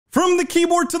From the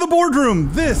keyboard to the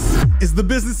boardroom, this is the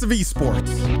Business of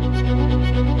Esports.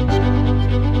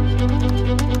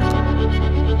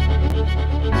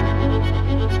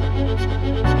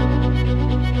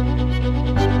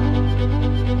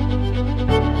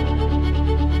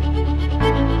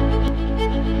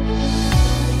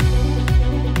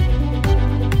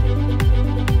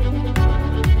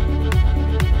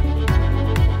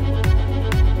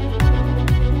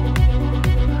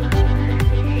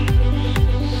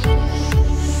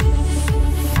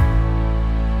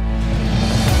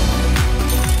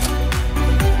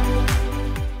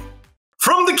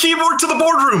 Keyboard to the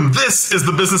boardroom. This is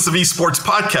the Business of Esports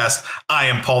Podcast. I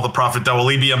am Paul the Prophet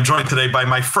Dawalibi. I'm joined today by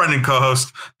my friend and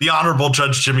co-host, the Honorable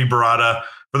Judge Jimmy Baratta.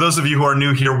 For those of you who are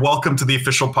new here, welcome to the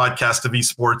official podcast of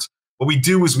esports. What we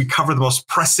do is we cover the most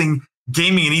pressing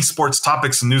gaming and esports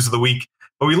topics and news of the week,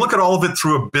 but we look at all of it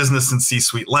through a business and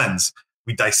C-suite lens.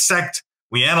 We dissect,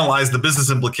 we analyze the business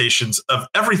implications of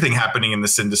everything happening in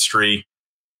this industry.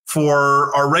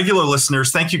 For our regular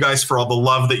listeners, thank you guys for all the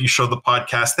love that you show the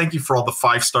podcast. Thank you for all the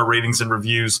 5-star ratings and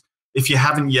reviews. If you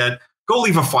haven't yet, go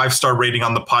leave a 5-star rating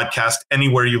on the podcast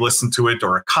anywhere you listen to it,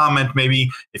 or a comment maybe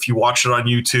if you watch it on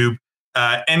YouTube.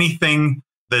 Anything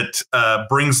that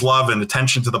brings love and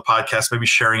attention to the podcast, maybe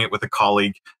sharing it with a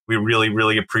colleague. We really,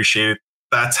 really appreciate it.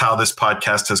 That's how this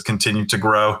podcast has continued to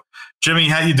grow. Jimmy,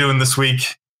 how you doing this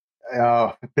week?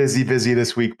 Busy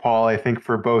this week, Paul, I think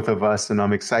for both of us, and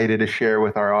I'm excited to share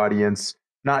with our audience,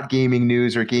 not gaming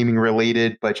news or gaming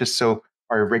related, but just so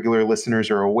our regular listeners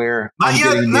are aware. Not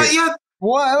yet.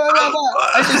 What?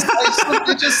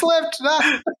 It just slipped.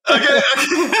 Okay.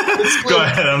 Go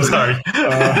ahead, I'm sorry.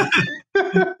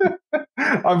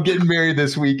 I'm getting married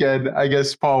this weekend. I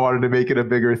guess Paul wanted to make it a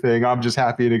bigger thing. I'm just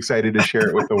happy and excited to share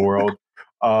it with the world.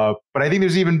 But I think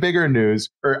there's even bigger news,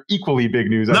 or equally big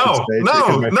news. I'm not going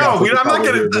to. We're not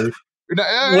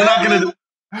going to.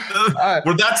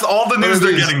 Well, that's all the news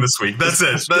they're getting this week. That's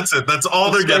it. That's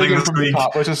all they're getting this week.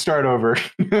 Let's just start over.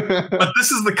 But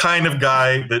this is the kind of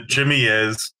guy that Jimmy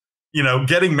is. You know,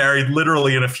 getting married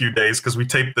literally in a few days, because we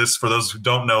tape this, for those who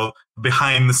don't know,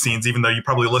 behind the scenes. Even though you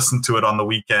probably listened to it on the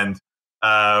weekend,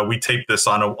 we tape this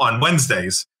on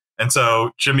Wednesdays. And so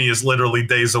Jimmy is literally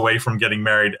days away from getting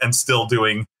married and still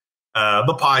doing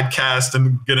the podcast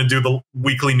and going to do the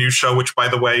weekly news show, which, by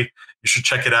the way, you should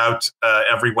check it out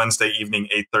every Wednesday evening,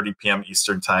 8:30 p.m.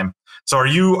 Eastern time. So are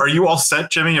you all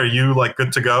set, Jimmy? Are you like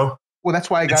good to go? Well,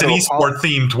 that's why I got it's an esport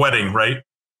themed wedding, right?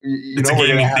 It's a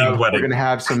gaming themed wedding. We're going to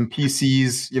have some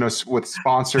PCs, with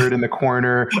sponsored in the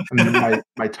corner. And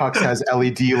my tux has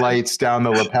LED lights down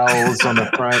the lapels on the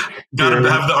front. Got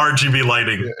to have the RGB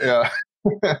lighting. Yeah.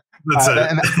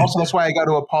 And also, that's why I got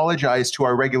to apologize to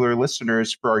our regular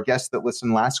listeners for our guests that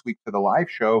listened last week for the live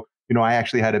show. I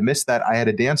actually had to miss that. I had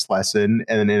a dance lesson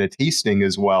and then a tasting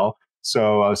as well.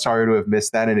 So I was sorry to have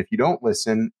missed that. And if you don't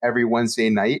listen, every Wednesday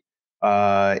night,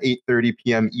 8:30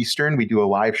 p.m. Eastern, we do a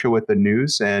live show with the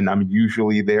news, and I'm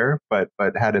usually there, but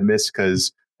had to miss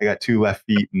because I got 2 left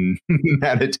feet and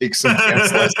had to take some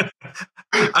dance lessons.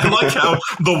 I like how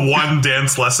the one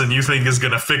dance lesson you think is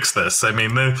going to fix this. I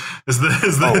mean, there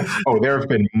have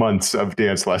been months of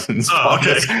dance lessons. Oh,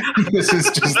 okay. This is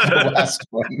just the last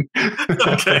one.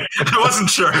 Okay. I wasn't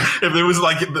sure if it was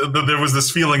like there was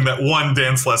this feeling that one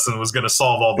dance lesson was going to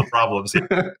solve all the problems.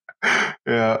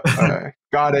 Yeah.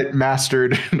 Got it.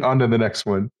 Mastered. On to the next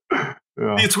one.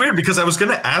 Yeah. It's weird because I was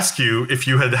going to ask you if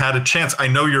you had had a chance. I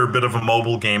know you're a bit of a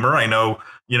mobile gamer. I know,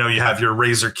 you have your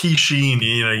Razer Kishi and,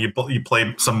 you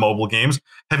play some mobile games.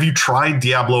 Have you tried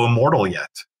Diablo Immortal yet?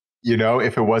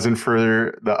 If it wasn't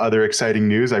for the other exciting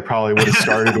news, I probably would have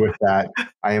started with that.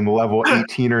 I am level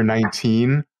 18 or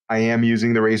 19. I am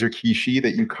using the Razer Kishi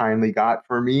that you kindly got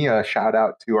for me. Shout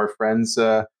out to our friends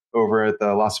over at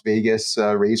the Las Vegas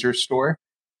Razer store.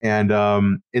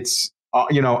 And it's...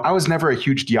 I was never a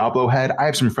huge Diablo head. I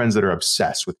have some friends that are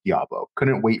obsessed with Diablo.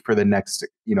 Couldn't wait for the next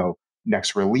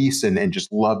release and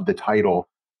just loved the title.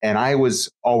 And I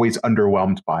was always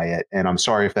underwhelmed by it. And I'm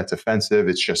sorry if that's offensive.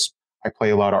 It's just, I play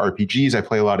a lot of RPGs. I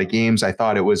play a lot of games. I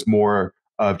thought it was more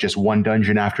of just one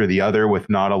dungeon after the other with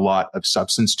not a lot of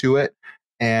substance to it.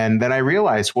 And then I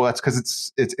realized, well, that's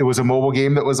because it was a mobile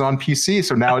game that was on PC.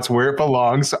 So now it's where it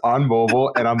belongs, on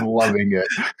mobile, and I'm loving it.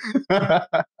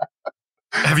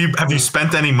 Have you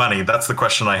spent any money? That's the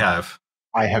question I have.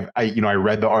 I have. I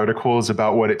read the articles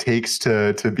about what it takes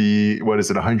to be, what is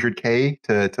it, 100K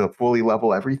to fully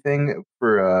level everything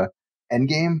for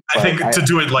endgame. I think to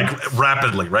do it like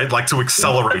rapidly, right? Like to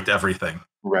accelerate everything.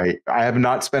 Right. I have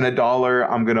not spent $1.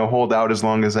 I'm going to hold out as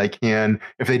long as I can.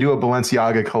 If they do a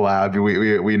Balenciaga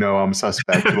collab, we know I'm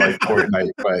suspect like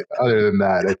Fortnite. But other than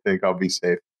that, I think I'll be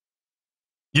safe.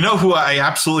 You know who I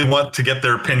absolutely want to get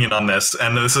their opinion on this,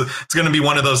 and it's going to be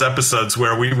one of those episodes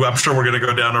where I'm sure we're going to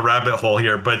go down a rabbit hole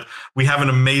here, but we have an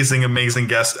amazing, amazing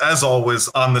guest, as always,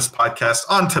 on this podcast,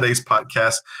 on today's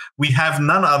podcast. We have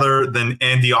none other than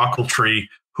Andy Ochiltree,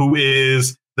 who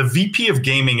is the VP of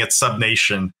Gaming at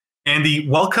Subnation. Andy,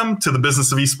 welcome to the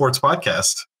Business of Esports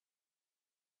Podcast.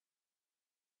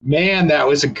 Man, that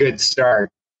was a good start.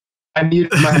 I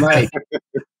muted my mic.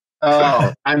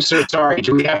 Oh, I'm so sorry.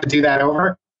 Do we have to do that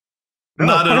over? No,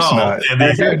 not at all. Not.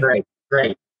 Okay,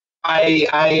 great.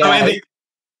 Andy.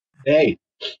 Hey.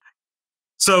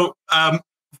 So,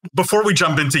 before we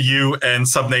jump into you and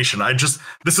Subnation,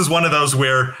 this is one of those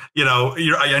where,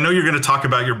 I know you're going to talk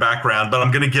about your background, but I'm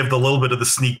going to give a little bit of the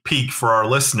sneak peek for our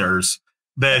listeners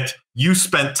that you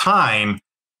spent time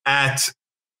at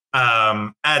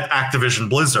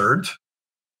Activision-Blizzard.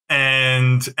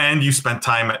 And you spent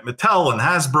time at Mattel and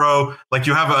Hasbro. Like,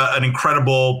 you have an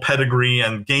incredible pedigree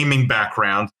and gaming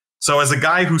background. So as a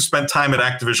guy who spent time at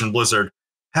Activision-Blizzard,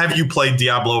 have you played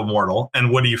Diablo Immortal?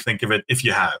 And what do you think of it if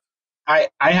you have? I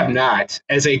have not.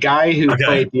 As a guy who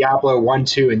played Diablo 1,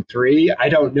 2, and 3, I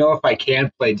don't know if I can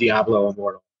play Diablo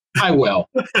Immortal. I will.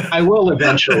 I will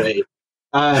eventually.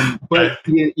 But,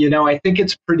 I think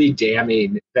it's pretty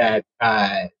damning that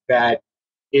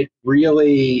it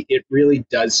really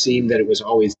does seem that it was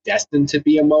always destined to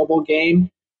be a mobile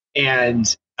game.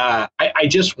 And I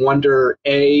just wonder,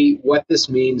 what this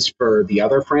means for the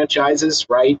other franchises,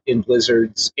 right? In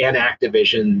Blizzard's and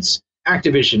Activision's.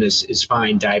 Activision is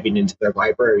fine diving into their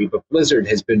library, but Blizzard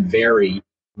has been very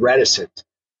reticent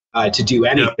to do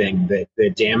anything that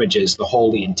damages the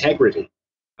holy integrity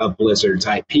of Blizzard's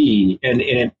IP. And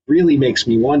it really makes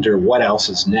me wonder what else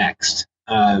is next.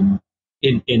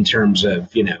 In terms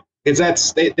of,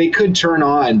 because they could turn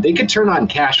on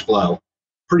cash flow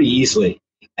pretty easily.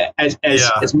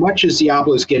 As much as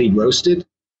Diablo's getting roasted,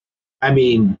 I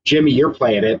mean, Jimmy, you're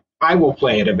playing it. I will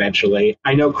play it eventually.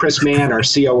 I know Chris Mann, our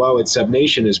COO at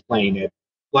Subnation, is playing it.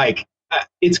 Like,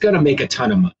 it's going to make a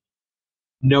ton of money,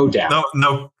 no doubt.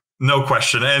 No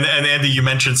question. And Andy, you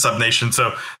mentioned Subnation,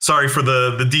 so sorry for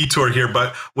the detour here,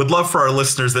 but would love for our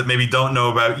listeners that maybe don't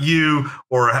know about you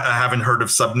or haven't heard of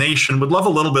Subnation, would love a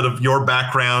little bit of your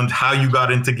background, how you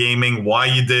got into gaming, why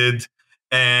you did,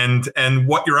 and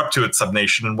what you're up to at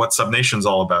Subnation and what Subnation's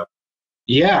all about.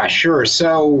 Yeah, sure.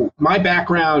 So my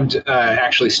background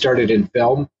actually started in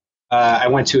film. I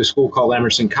went to a school called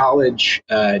Emerson College,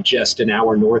 just an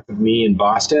hour north of me in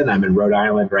Boston. I'm in Rhode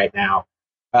Island right now.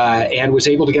 And was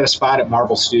able to get a spot at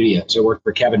Marvel Studios. I worked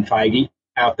for Kevin Feige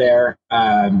out there,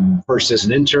 first as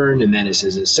an intern and then as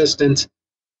his assistant.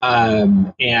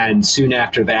 And soon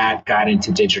after that, got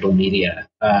into digital media.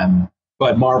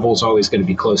 But Marvel's always going to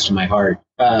be close to my heart.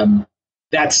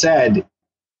 That said,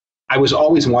 I was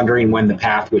always wondering when the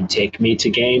path would take me to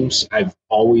games. I've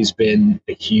always been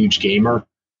a huge gamer.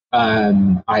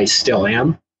 I still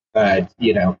am.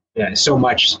 So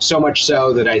much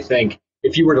so that I think,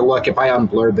 if you were to look, if I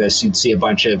unblurred this, you'd see a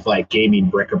bunch of like gaming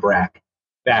bric-a-brac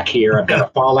back here. I've got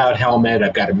a Fallout helmet.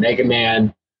 I've got a Mega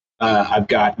Man. I've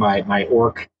got my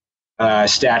orc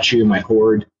statue, my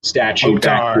Horde statue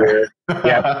back here.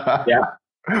 Yep.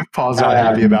 Paul's not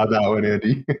happy about that one,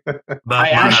 Andy.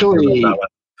 I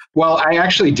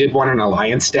actually did want an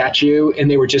Alliance statue, and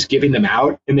they were just giving them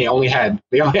out, and they only had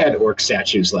orc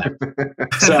statues left.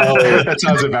 So that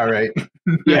sounds about right.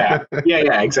 yeah,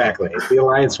 exactly. The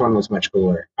Alliance one was much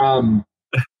cooler. So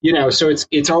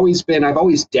it's always been, I've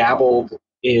always dabbled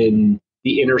in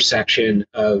the intersection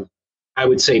of, I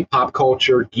would say, pop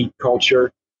culture, geek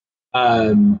culture,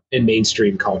 and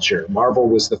mainstream culture. Marvel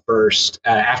was the first.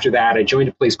 After that, I joined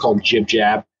a place called Jib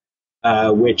Jab.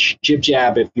 Which Jib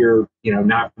Jab, if you're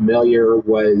not familiar,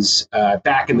 was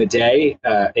back in the day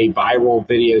a viral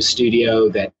video studio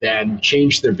that then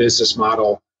changed their business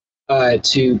model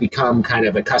to become kind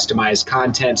of a customized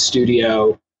content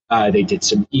studio. They did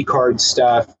some e-card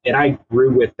stuff, and I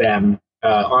grew with them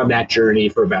on that journey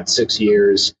for about 6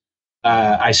 years.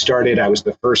 I was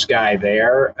the first guy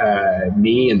there,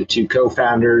 me and the two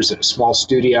co-founders at a small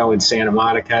studio in Santa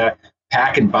Monica,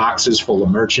 packing boxes full of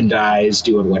merchandise,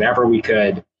 doing whatever we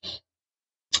could,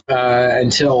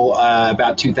 until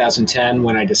about 2010,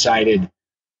 when I decided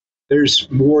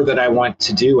there's more that I want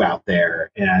to do out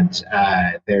there. And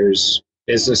there's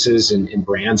businesses and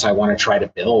brands I want to try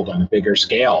to build on a bigger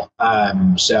scale.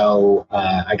 So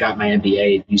I got my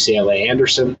MBA at UCLA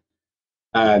Anderson,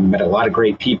 met a lot of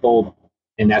great people,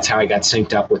 and that's how I got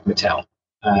synced up with Mattel.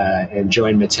 And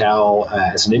joined Mattel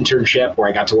as an internship, where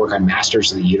I got to work on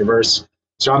Masters of the Universe.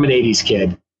 So I'm an 80s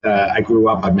kid. I grew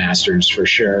up on Masters for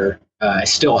sure. I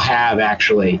still have,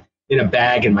 actually. in a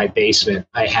bag in my basement,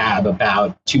 I have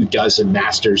about 24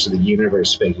 Masters of the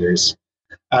Universe figures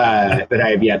that I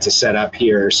have yet to set up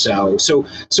here. So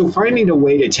finding a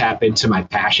way to tap into my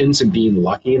passions and being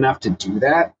lucky enough to do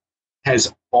that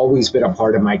has always been a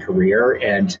part of my career.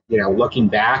 And, looking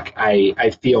back,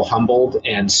 I feel humbled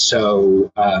and so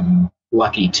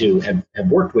lucky to have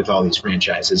worked with all these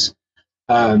franchises.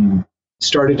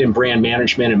 Started in brand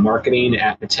management and marketing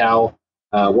at Mattel,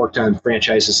 worked on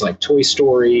franchises like Toy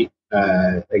Story,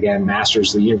 again,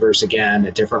 Masters of the Universe, again,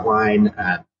 a different line,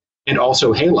 and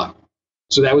also Halo.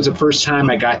 So that was the first time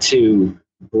I got to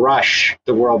brush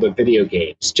the world of video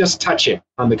games, just touch it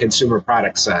on the consumer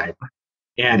product side.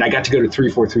 And I got to go to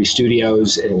 343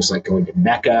 Studios, and it was like going to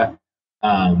Mecca.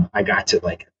 I got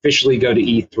to officially go to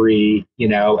E3,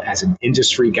 as an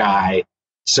industry guy.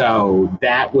 So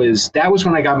that was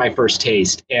when I got my first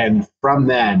taste. And from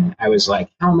then I was like,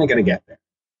 how am I going to get there?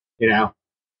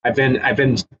 I've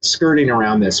been skirting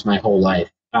around this my whole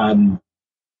life.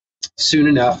 Soon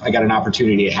enough, I got an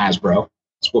opportunity at Hasbro.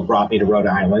 It's what brought me to Rhode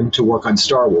Island to work on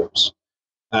Star Wars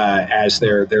as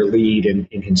their lead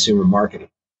in consumer marketing.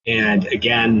 And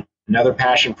again, another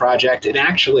passion project, and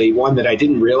actually one that I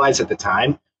didn't realize at the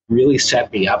time really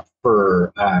set me up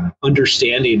for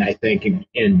understanding, I think,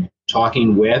 in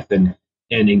talking with and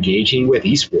engaging with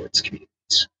esports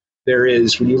communities. There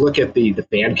is, when you look at the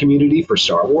fan community for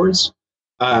Star Wars,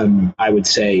 I would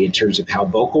say in terms of how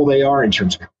vocal they are, in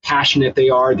terms of how passionate they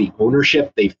are, the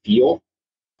ownership they feel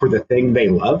for the thing they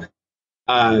love.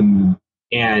 And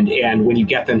when you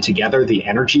get them together, the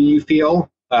energy you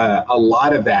feel, a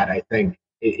lot of that, I think,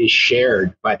 is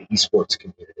shared by the esports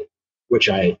community, which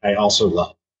I also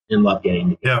love and love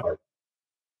getting to be part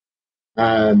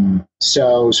of.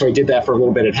 So I did that for a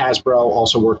little bit at Hasbro,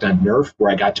 also worked on Nerf,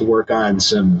 where I got to work on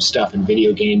some stuff in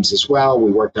video games as well.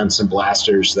 We worked on some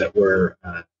blasters that were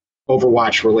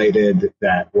Overwatch related,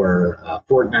 that were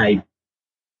Fortnite,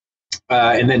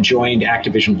 and then joined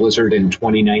Activision-Blizzard in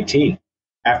 2019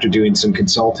 after doing some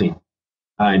consulting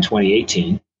in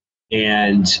 2018.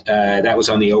 And that was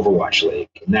on the Overwatch League.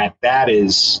 And I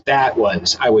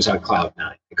was on cloud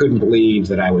nine. I couldn't believe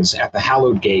that I was at the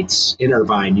Hallowed Gates in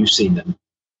Irvine. You've seen them.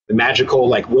 The magical,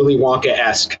 Willy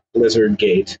Wonka-esque Blizzard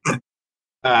gate,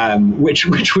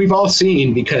 which we've all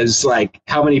seen, because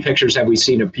how many pictures have we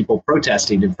seen of people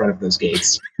protesting in front of those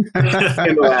gates in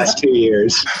the last 2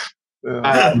 years?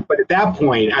 But at that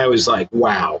point, I was like,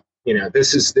 wow,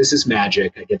 this is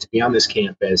magic. I get to be on this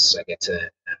campus. I get to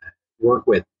work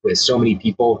with so many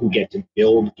people who get to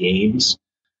build games.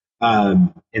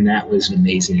 And that was an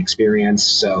amazing experience.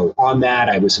 So on that,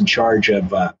 I was in charge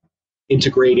of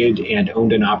integrated and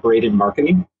owned and operated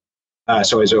marketing.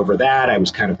 So I was over that. I was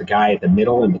kind of the guy at the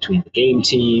middle in between the game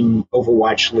team,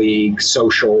 Overwatch League,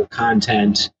 social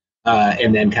content,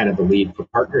 and then kind of the lead for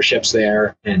partnerships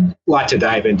there, and a lot to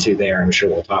dive into there, I'm sure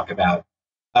we'll talk about.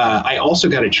 I also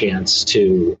got a chance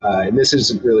to, and this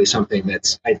isn't really something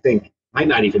that's, I think, might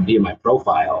not even be in my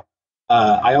profile.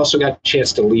 I also got a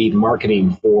chance to lead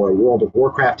marketing for World of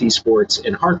Warcraft esports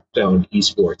and Hearthstone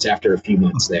esports after a few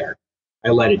months there. I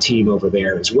led a team over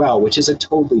there as well, which is a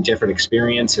totally different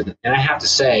experience. And I have to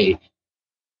say,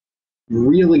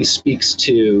 really speaks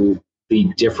to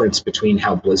the difference between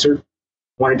how Blizzard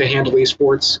wanted to handle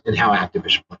esports and how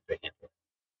Activision wanted to handle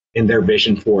it, and their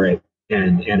vision for it.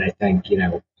 And I think,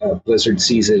 Blizzard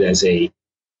sees it as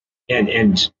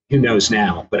and who knows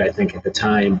now, but I think at the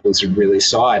time, Blizzard really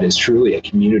saw it as truly a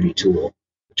community tool,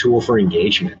 a tool for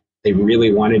engagement. They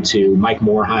really wanted to, Mike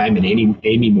Morheim and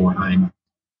Amy Morheim,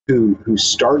 who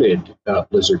started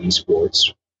Blizzard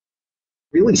Esports,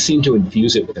 really seemed to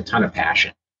infuse it with a ton of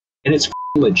passion. And it's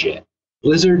legit.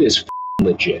 Blizzard is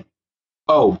legit.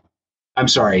 Oh, I'm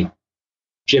sorry.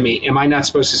 Jimmy, am I not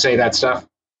supposed to say that stuff?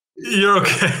 You're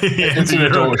okay. It's an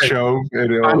adult show.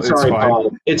 I'm sorry,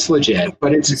 Paul. It's legit,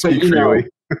 but I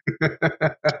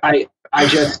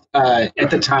just at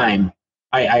the time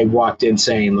I walked in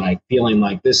saying feeling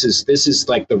like this is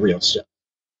like the real stuff.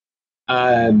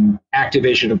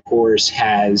 Activision, of course,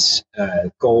 has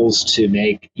goals to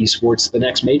make esports the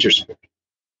next major sport,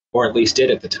 or at least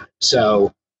did at the time.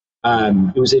 So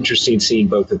it was interesting seeing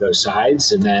both of those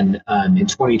sides. And then in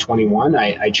 2021,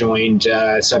 I joined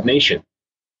Subnation.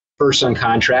 First on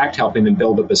contract, helping them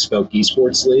build a bespoke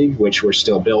esports league, which we're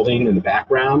still building in the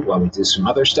background while we do some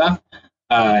other stuff.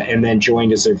 And then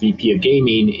joined as their VP of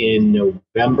Gaming in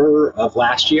November of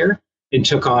last year, and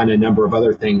took on a number of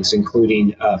other things,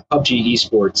 including PUBG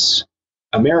Esports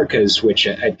Americas, which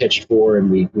I pitched for,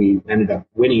 and we ended up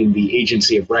winning the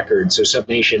agency of record. So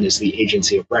Subnation is the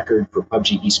agency of record for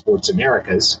PUBG Esports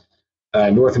Americas,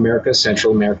 North America,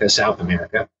 Central America, South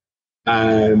America.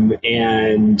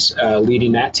 and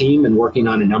leading that team and working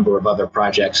on a number of other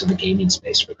projects in the gaming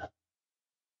space for them.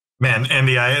 Man,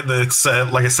 Andy, it's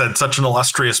like I said, such an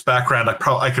illustrious background.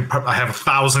 I have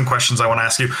 1,000 questions I want to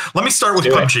ask you. Let me start with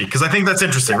PUBG, because I think that's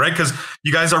interesting, right? Because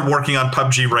you guys are working on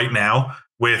PUBG right now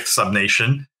with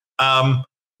Subnation.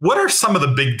 What are some of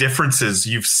the big differences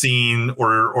you've seen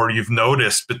or you've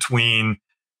noticed between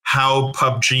how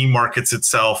PUBG markets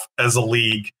itself as a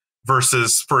league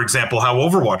versus, for example, how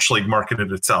Overwatch League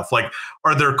marketed itself? Like,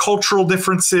 are there cultural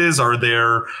differences? Are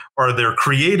there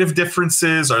creative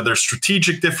differences? Are there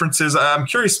strategic differences? I'm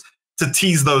curious to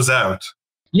tease those out.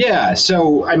 Yeah.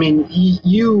 So, I mean,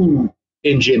 you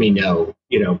and Jimmy know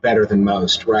better than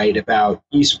most, right, about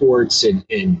esports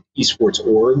and esports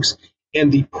orgs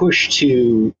and the push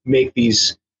to make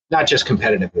these not just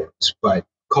competitive orgs, but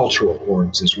cultural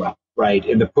orgs as well. Right,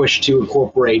 and the push to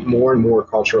incorporate more and more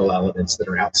cultural elements that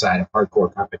are outside of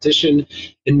hardcore competition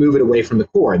and move it away from the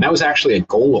core. And that was actually a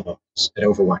goal of ours at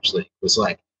Overwatch League. It was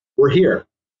like, we're here.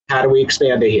 How do we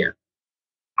expand to here?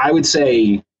 I would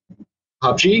say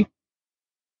PUBG,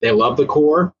 they love the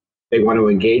core. They want to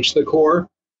engage the core.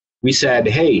 We said,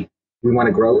 hey, we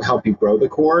want to help you grow the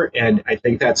core. And I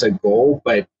think that's a goal,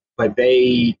 but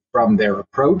they, from their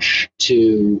approach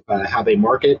to how they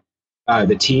market,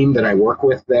 the team that I work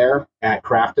with there at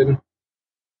Crafton,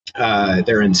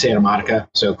 they're in Santa Monica,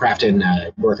 so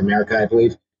Crafton, North America, I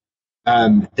believe.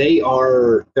 They're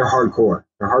hardcore.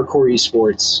 They're hardcore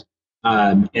esports,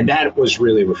 and that was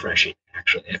really refreshing.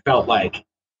 Actually, it felt like,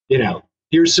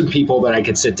 here's some people that I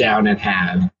could sit down and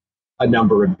have a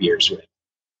number of beers with,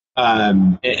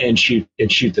 and shoot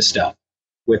the stuff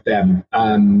with them.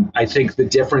 I think the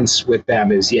difference with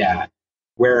them is,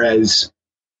 whereas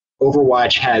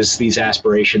Overwatch has these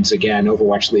aspirations, again,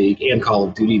 Overwatch League and Call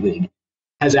of Duty League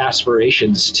has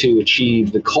aspirations to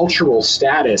achieve the cultural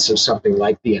status of something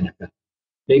like the NFL.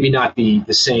 Maybe not the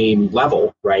same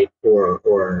level, right,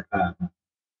 or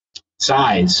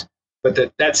size,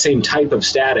 but that same type of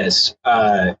status.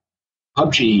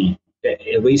 PUBG,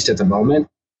 at least at the moment,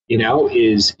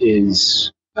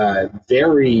 is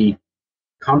very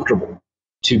comfortable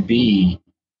to be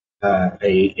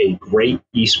a great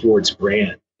esports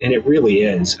brand. And it really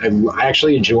is. I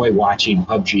actually enjoy watching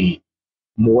PUBG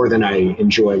more than I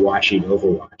enjoy watching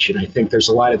Overwatch. And I think there's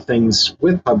a lot of things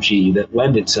with PUBG that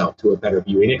lend itself to a better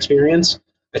viewing experience.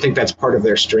 I think that's part of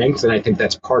their strength, and I think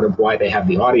that's part of why they have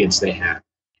the audience they have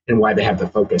and why they have the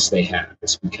focus they have.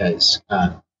 It's because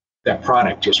that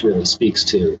product just really speaks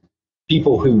to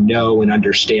people who know and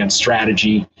understand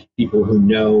strategy, people who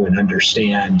know and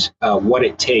understand what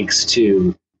it takes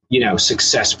to,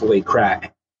 successfully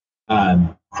crack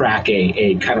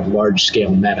a kind of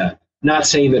large-scale meta. Not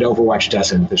saying that Overwatch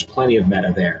doesn't. There's plenty of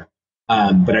meta there.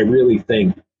 But I really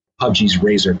think PUBG's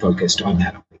razor-focused on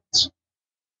that audience.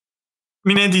 I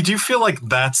mean, Andy, do you feel like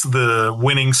that's the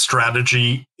winning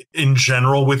strategy in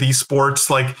general with esports?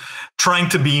 Like trying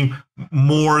to be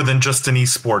more than just an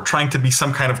esport, trying to be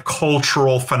some kind of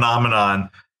cultural phenomenon.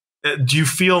 Do you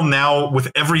feel now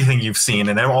with everything you've seen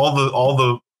and all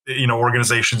the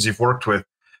organizations you've worked with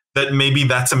that maybe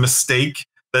that's a mistake,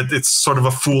 that it's sort of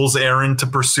a fool's errand to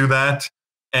pursue that,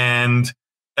 and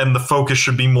the focus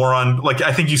should be more on, like,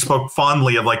 I think you spoke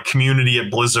fondly of like community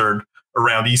at Blizzard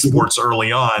around esports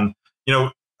early on.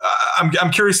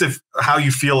 I'm curious how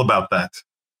you feel about that.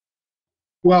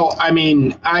 Well, I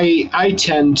mean, I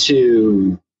tend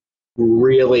to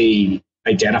really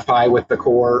identify with the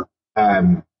core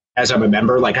as I'm a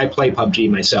member. Like, I play PUBG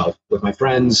myself with my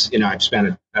friends. I've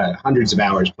spent hundreds of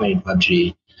hours playing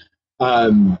PUBG.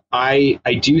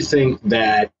 I do think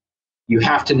that you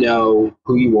have to know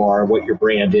who you are, what your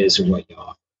brand is, and what you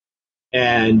offer.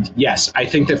 And yes, I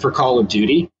think that for Call of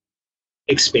Duty,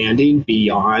 expanding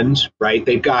beyond, right?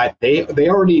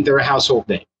 They're a household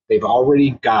name. They've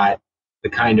already got the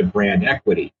kind of brand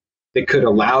equity that could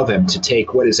allow them to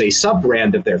take what is a sub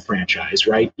brand of their franchise,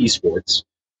 right? Esports,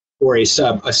 or a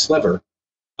sliver,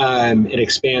 and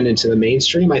expand into the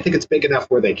mainstream. I think it's big enough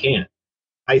where they can.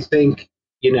 I think,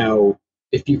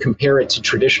 if you compare it to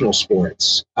traditional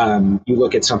sports, you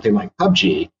look at something like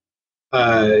PUBG,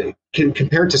 can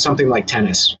compare it to something like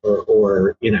tennis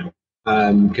or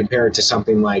compare it to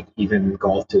something like even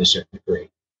golf to a certain degree.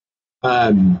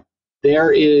 You're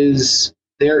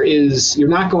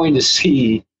not going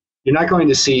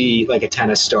to see like a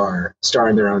tennis star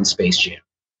in their own Space Jam,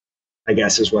 I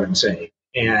guess is what I'm saying.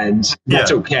 And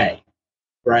that's okay,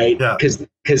 right?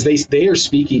 Because they are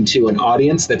speaking to an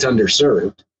audience that's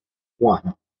underserved,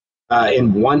 one,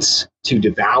 and wants to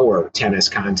devour tennis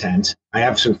content. I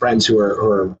have some friends who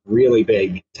are really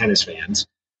big tennis fans,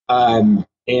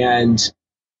 and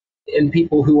and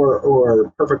people who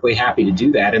are perfectly happy to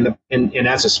do that. And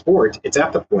as a sport, it's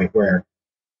at the point where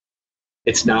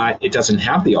it doesn't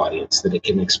have the audience that it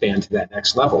can expand to that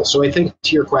next level. So I think,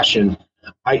 to your question,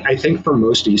 I think for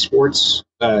most esports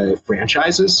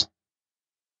franchises,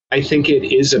 I think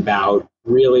it is about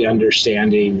really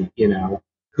understanding,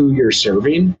 who you're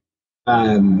serving,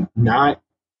 not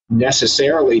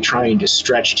necessarily trying to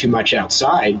stretch too much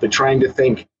outside, but trying to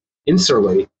think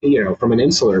insularly, from an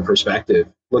insular perspective,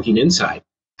 looking inside.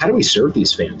 How do we serve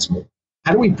these fans more?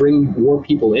 How do we bring more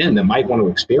people in that might want to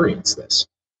experience this?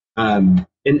 And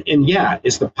yeah,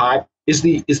 is the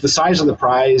size of the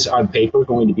prize on paper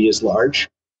going to be as large?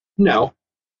 No,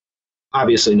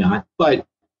 obviously not. But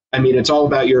I mean, it's all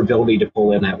about your ability to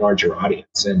pull in that larger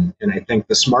audience. And I think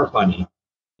the smart money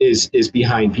is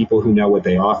behind people who know what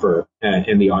they offer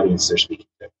and the audience they're speaking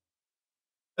to.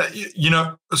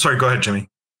 Sorry, go ahead, Jimmy.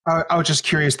 I was just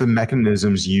curious the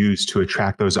mechanisms used to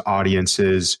attract those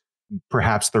audiences,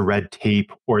 perhaps the red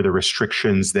tape or the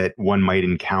restrictions that one might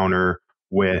encounter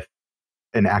with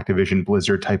an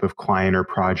Activision-Blizzard type of client or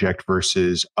project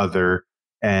versus other.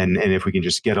 And if we can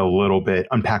just get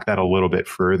unpack that a little bit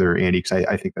further, Andy, because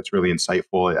I think that's really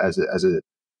insightful as a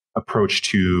approach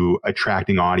to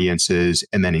attracting audiences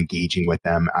and then engaging with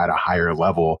them at a higher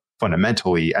level.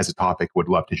 Fundamentally, as a topic, would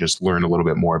love to just learn a little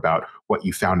bit more about what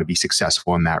you found to be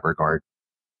successful in that regard.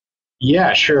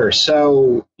 Yeah, sure.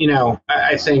 So,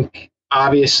 I think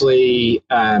obviously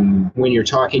when you're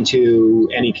talking to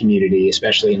any community,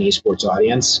 especially an esports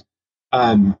audience,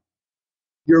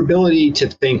 your ability to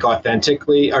think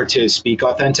authentically or to speak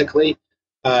authentically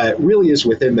really is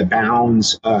within the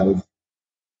bounds of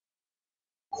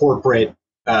corporate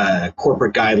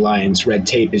guidelines, red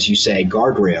tape, as you say,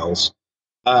 guardrails.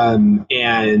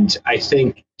 And I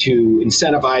think to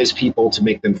incentivize people, to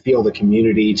make them feel the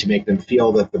community, to make them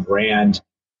feel that the brand,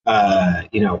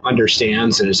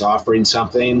 understands and is offering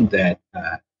something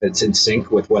that's in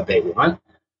sync with what they want,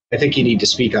 I think you need to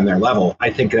speak on their level.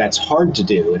 I think that's hard to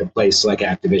do at a place like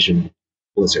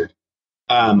Activision-Blizzard.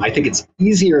 I think it's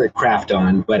easier at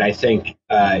Krafton, but I think,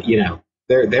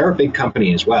 they're a big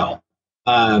company as well.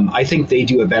 I think they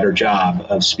do a better job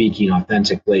of speaking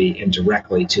authentically and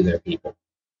directly to their people.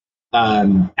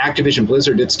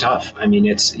 Activision-Blizzard, it's tough. I mean,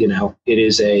 it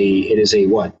is a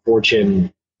what,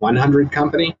 Fortune 100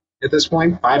 company at this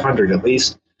point, 500 at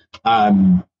least.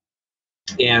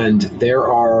 And there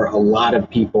are a lot of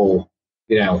people,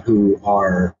 who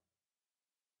are,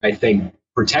 I think,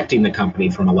 protecting the company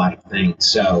from a lot of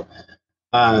things. So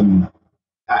I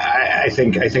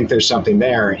think there's something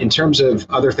there. In terms of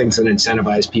other things that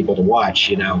incentivize people to watch,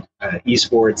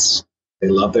 esports, they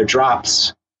love their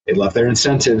drops, they love their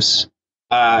incentives.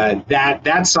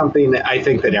 That's something that I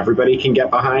think that everybody can get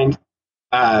behind.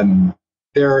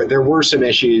 There were some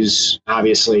issues,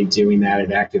 obviously, doing that at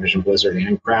Activision-Blizzard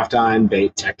and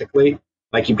Krafton. Technically,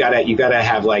 like you've got to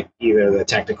have like either the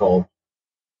technical.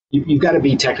 You've got to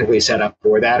be technically set up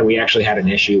for that. And we actually had an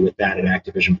issue with that at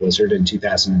Activision-Blizzard in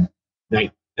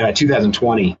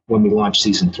 2020 when we launched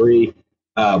Season 3.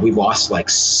 We lost like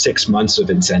 6 months of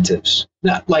incentives.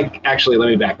 Actually, let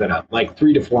me back that up. Like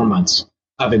 3 to 4 months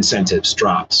of incentives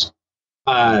drops.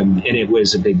 And it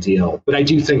was a big deal. But I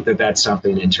do think that that's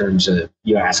something in terms of,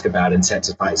 you ask about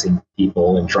incentivizing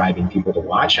people and driving people to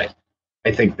watch. I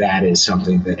think that is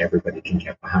something that everybody can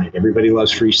get behind. Everybody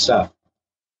loves free stuff.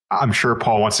 I'm sure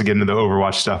Paul wants to get into the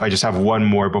Overwatch stuff. I just have one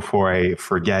more before I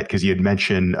forget, because you had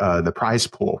mentioned the prize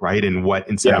pool, right? And what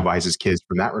incentivizes kids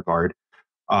from that regard.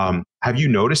 Have you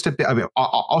noticed a bit? I mean,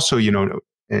 also,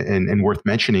 and worth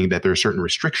mentioning that there are certain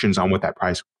restrictions on what that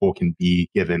prize pool can be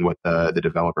given what the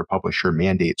developer publisher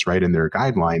mandates, right, in their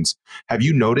guidelines. Have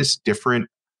you noticed different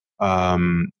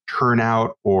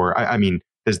turnout, or I mean,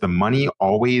 does the money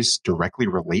always directly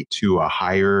relate to a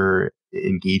higher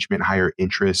engagement, higher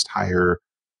interest, higher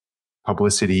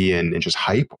publicity and just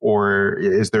hype? Or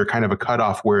is there kind of a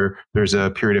cutoff where there's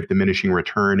a period of diminishing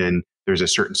return and there's a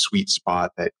certain sweet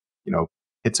spot that,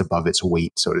 hits above its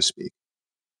weight, so to speak?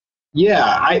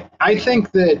 Yeah, I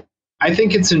think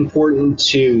it's important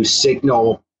to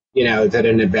signal, that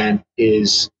an event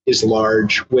is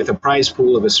large with a prize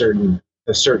pool of a certain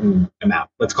amount.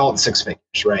 Let's call it 6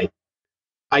 figures, right?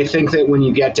 I think that when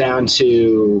you get down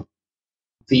to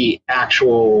the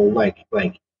actual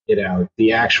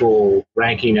the actual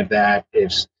ranking of that,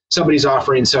 if somebody's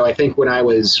offering, so I think when I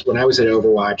was at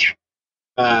Overwatch,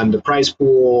 the prize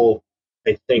pool,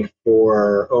 I think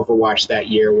for Overwatch that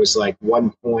year was like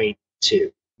 1.2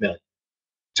 million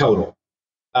total.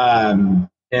 And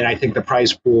I think the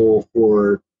prize pool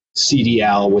for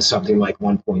CDL was something like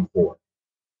 1.4.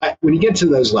 when you get to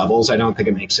those levels, I don't think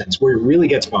it makes sense. Where it really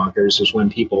gets bonkers is when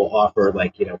people offer,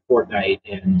 like, Fortnite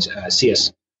and CS.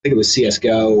 I think it was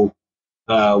CS:GO.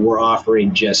 Were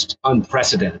offering just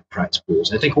unprecedented prize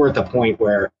pools. I think we're at the point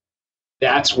where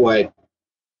that's when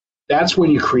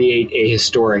you create a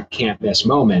historic can't miss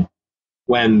moment,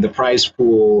 when the prize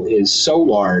pool is so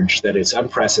large that it's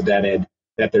unprecedented,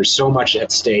 that there's so much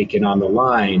at stake and on the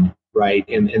line, right?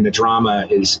 And the drama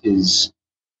is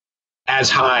as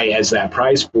high as that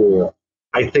prize pool.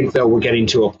 I think, though, we're getting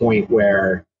to a point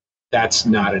where that's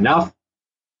not enough.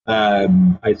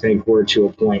 I think we're to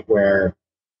a point where,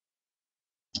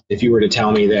 if you were to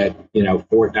tell me that,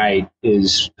 Fortnite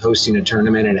is hosting a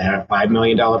tournament and had a $5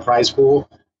 million prize pool,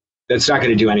 that's not going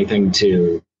to do anything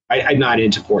to, I'm not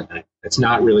into Fortnite. That's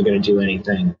not really going to do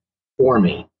anything for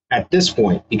me at this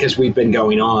point, because we've been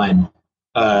going on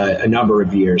a number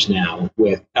of years now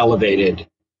with elevated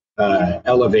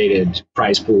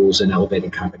prize pools and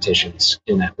elevated competitions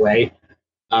in that way.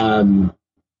 I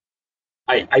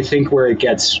think where it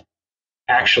gets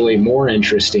actually more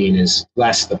interesting is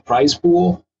less the prize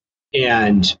pool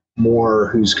and more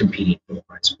who's competing for the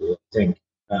prize pool.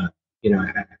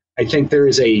 I think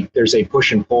there's a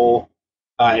push and pull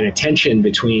and a tension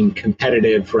between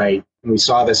competitive, right? And we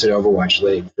saw this at Overwatch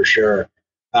League for sure.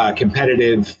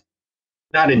 Competitive,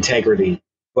 not integrity,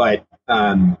 but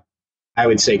I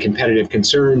would say competitive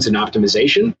concerns and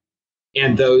optimization,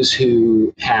 and those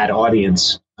who had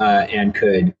audience and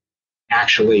could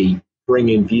actually bring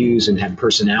in views and had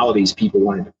personalities people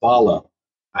wanted to follow.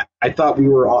 I thought we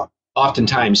were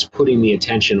oftentimes putting the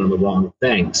attention on the wrong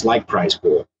things, like prize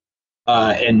pool,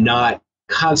 and not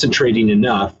concentrating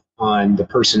enough on the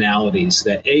personalities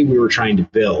that A, we were trying to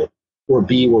build, or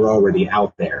B, were already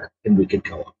out there and we could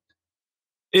go up.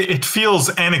 It feels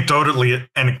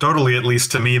anecdotally at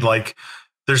least to me, like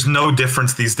there's no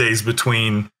difference these days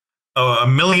between a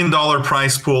 $1 million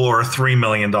prize pool or a $3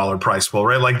 million prize pool,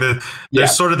 right? Like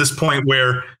there's sort of this point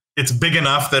where it's big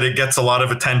enough that it gets a lot of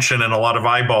attention and a lot of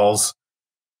eyeballs.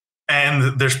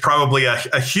 And there's probably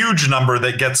a huge number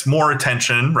that gets more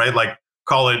attention, right? Like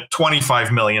call it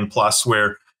 25 million plus,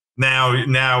 where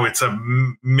now it's a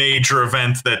major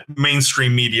event that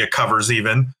mainstream media covers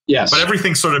even. Yes. But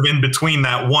everything sort of in between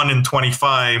that 1 and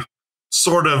 25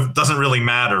 sort of doesn't really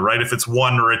matter, right? If it's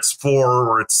 1 or it's 4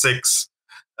 or it's 6,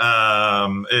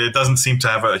 it doesn't seem to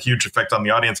have a huge effect on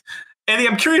the audience. Andy,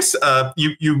 I'm curious,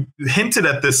 you hinted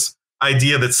at this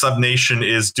idea that Subnation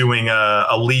is doing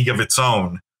a league of its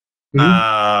own.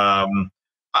 Mm-hmm.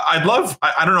 I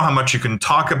don't know how much you can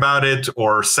talk about it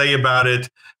or say about it,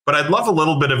 but I'd love a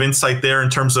little bit of insight there in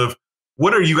terms of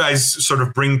what are you guys sort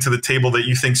of bringing to the table that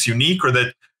you think's unique, or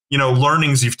that,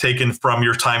 learnings you've taken from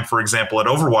your time, for example, at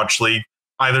Overwatch League,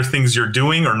 either things you're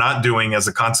doing or not doing as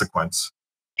a consequence.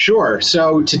 Sure.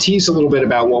 So to tease a little bit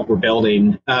about what we're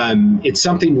building, it's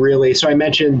something really, so I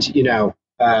mentioned,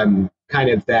 kind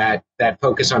of that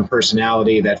focus on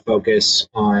personality, that focus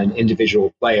on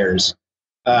individual players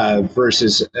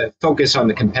versus focus on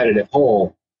the competitive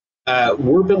whole.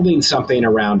 We're building something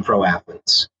around pro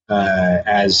athletes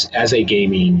as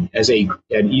an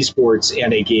esports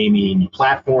and a gaming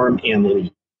platform and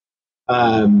league.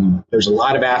 There's a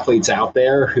lot of athletes out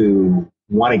there who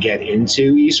want to get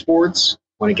into esports,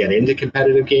 want to get into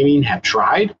competitive gaming, have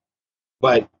tried,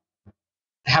 but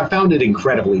have found it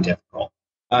incredibly difficult.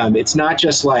 It's not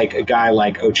just like a guy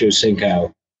like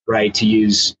Ochiltree, right, to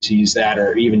use that,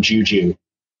 or even Juju,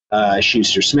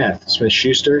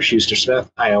 Smith-Schuster,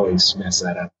 I always mess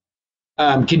that up,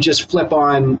 can just flip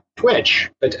on Twitch,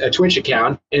 a Twitch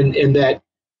account, and that,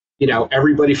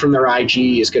 everybody from their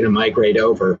IG is going to migrate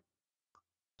over.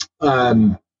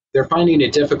 They're finding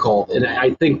it difficult. And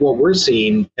I think what we're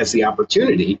seeing as the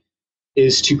opportunity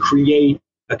is to create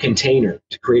a container,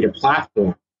 to create a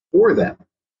platform for them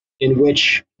in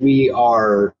which we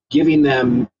are giving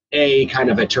them a kind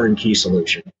of a turnkey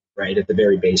solution, right, at the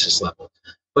very basis level,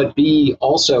 but B,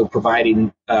 also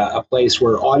providing a place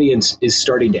where audience is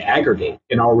starting to aggregate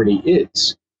and already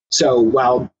is. So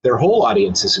while their whole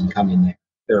audience isn't coming there,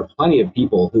 there are plenty of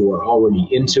people who are already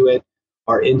into it,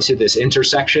 are into this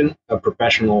intersection of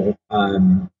professional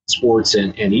sports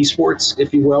and esports,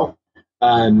 if you will,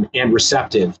 and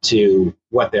receptive to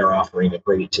what they're offering and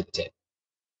bringing to the table.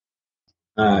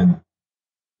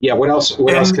 What else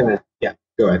can I,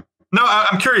 go ahead. No,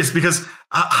 I'm curious because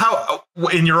how,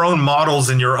 in your own models,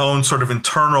 in your own sort of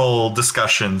internal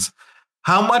discussions,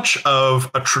 how much of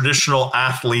a traditional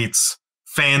athlete's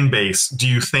fan base do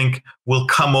you think will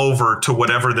come over to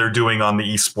whatever they're doing on the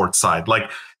esports side?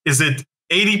 Like, is it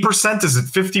 80%? Is it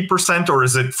 50%? Or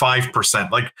is it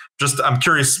 5%? Like, just, I'm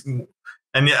curious. And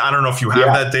I don't know if you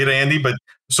have that data, Andy, but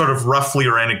sort of roughly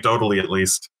or anecdotally at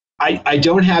least? I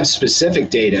don't have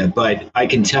specific data, but I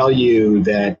can tell you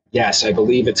that, yes, I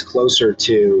believe it's closer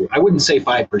to, I wouldn't say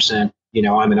 5%,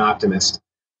 I'm an optimist,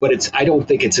 but I don't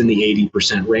think it's in the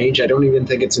 80% range. I don't even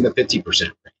think it's in the 50%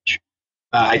 range.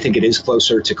 I think it is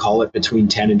closer to, call it, between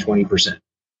 10 and 20%.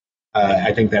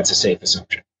 I think that's a safe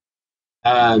assumption.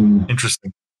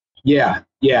 Interesting. Yeah.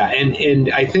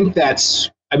 And I think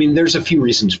there's a few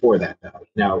reasons for that, though.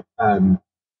 Now,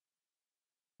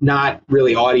 not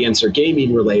really audience or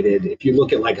gaming related. If you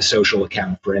look at like a social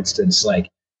account, for instance, like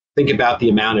think about the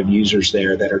amount of users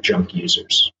there that are junk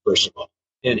users, first of all,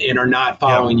 and are not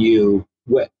following you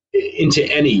into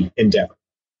any endeavor.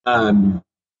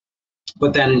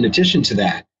 But then in addition to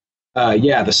that,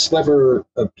 the sliver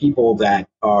of people that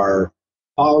are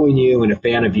following you and a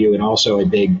fan of you and also a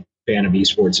big fan of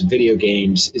esports and video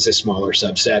games is a smaller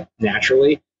subset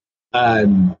naturally.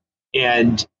 And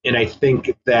I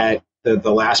think that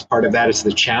the last part of that is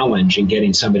the challenge in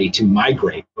getting somebody to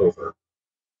migrate over,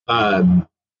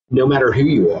 no matter who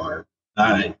you are.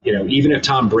 Even if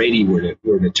Tom Brady were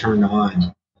to turn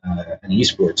on an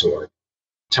esports org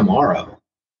tomorrow,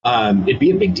 it'd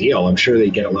be a big deal. I'm sure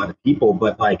they'd get a lot of people,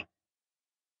 but like,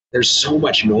 there's so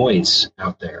much noise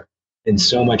out there and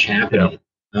so much happening.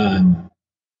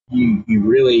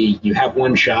 You have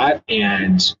one shot,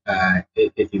 and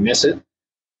if you miss it,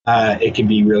 it can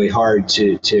be really hard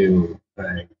to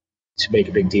make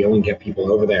a big deal and get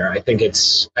people over there. I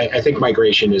think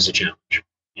migration is a challenge,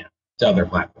 to other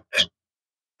platforms.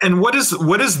 And what is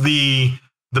the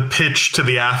pitch to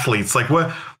the athletes? Like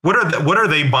what are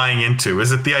they buying into?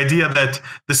 Is it the idea that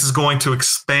this is going to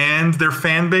expand their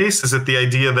fan base? Is it the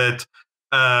idea that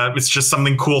it's just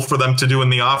something cool for them to do in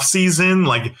the off season?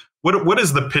 Like what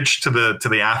is the pitch to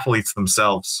the athletes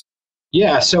themselves?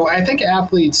 Yeah, so I think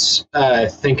athletes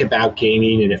think about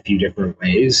gaming in a few different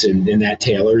ways, and that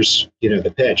tailors,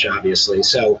 the pitch, obviously.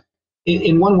 So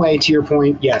in one way, to your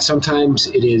point, sometimes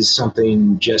it is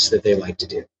something just that they like to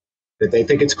do, that they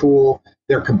think it's cool.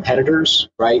 They're competitors,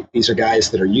 right? These are guys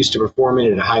that are used to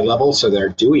performing at a high level, so they're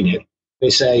doing it. They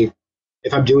say,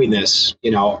 if I'm doing this,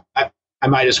 I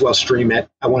might as well stream it.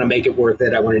 I want to make it worth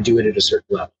it. I want to do it at a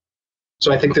certain level.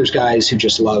 So I think there's guys who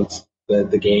just love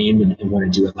the game and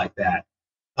want to do it like that.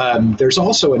 There's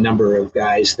also a number of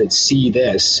guys that see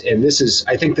this, and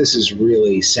I think this is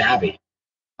really savvy,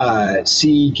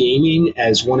 see gaming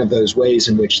as one of those ways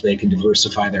in which they can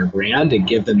diversify their brand and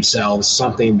give themselves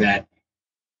something that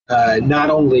not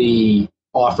only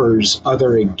offers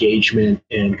other engagement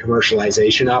and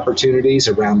commercialization opportunities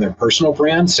around their personal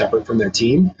brand, separate from their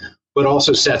team, but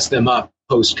also sets them up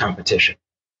post-competition.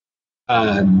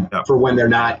 For when they're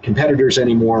not competitors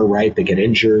anymore, right? They get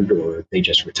injured or they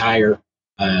just retire,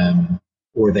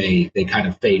 or they kind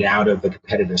of fade out of the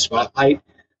competitive spotlight.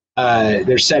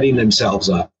 They're setting themselves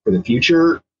up for the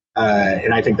future,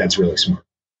 and I think that's really smart.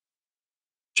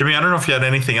 Jimmy, I don't know if you had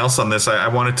anything else on this. I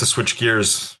wanted to switch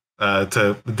gears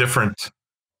to different.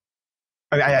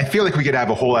 I feel like we could have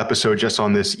a whole episode just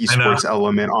on this esports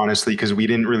element, honestly, because we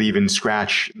didn't really even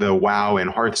scratch the WoW and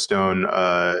Hearthstone,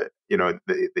 that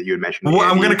you had mentioned. Well,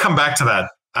 I'm going to come back to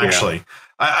that, actually.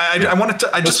 Yeah.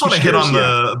 I just want to hit on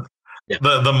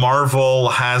the Marvel,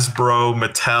 Hasbro,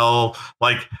 Mattel.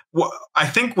 Like, I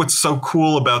think what's so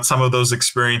cool about some of those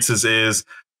experiences is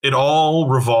it all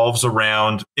revolves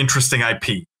around interesting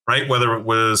IP, right? Whether it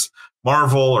was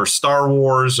Marvel or Star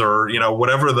Wars or,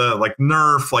 whatever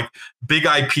Nerf, like big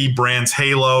IP brands,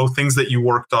 Halo, things that you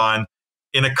worked on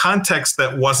in a context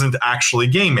that wasn't actually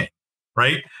gaming,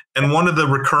 right? And one of the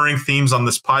recurring themes on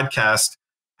this podcast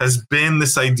has been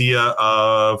this idea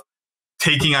of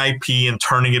taking IP and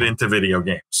turning it into video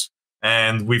games.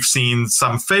 And we've seen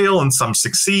some fail and some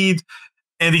succeed.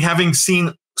 Andy, having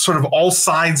seen sort of all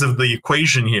sides of the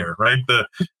equation here, right?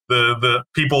 The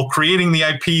people creating the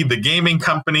IP, the gaming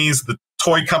companies, the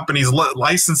toy companies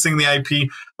licensing the IP.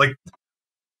 Like,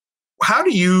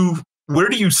 where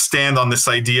do you stand on this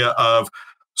idea of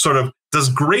sort of, does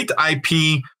great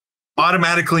IP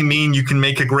automatically mean you can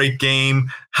make a great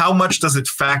game? How much does it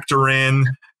factor in?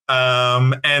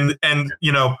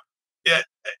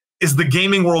 Is the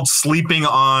gaming world sleeping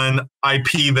on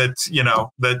IP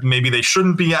that maybe they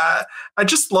shouldn't be at? I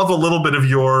just love a little bit of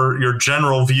your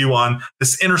general view on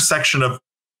this intersection of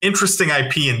interesting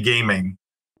IP and gaming.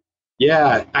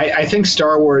 Yeah, I think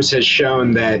Star Wars has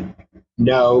shown that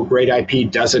no, great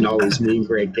IP doesn't always mean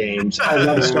great games. I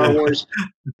love Star Wars.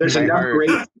 There's enough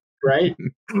great, right?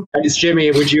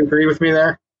 Jimmy, would you agree with me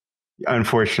there?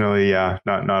 Unfortunately, yeah.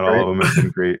 Not all of them have been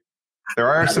great. There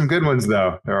are some good ones,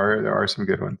 though. There are some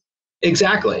good ones.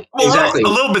 Exactly. Well, exactly. A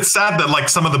little bit sad that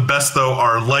some of the best though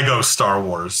are Lego Star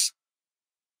Wars.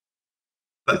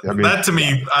 I mean, that to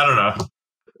me, I don't know.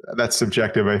 That's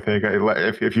subjective, I think.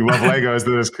 If you love Legos,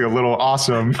 then it's a little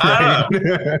awesome. Right?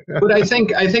 But I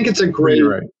think it's a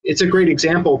great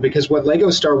example, because what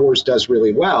Lego Star Wars does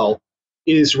really well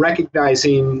is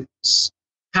recognizing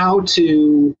how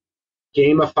to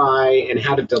gamify and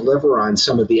how to deliver on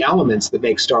some of the elements that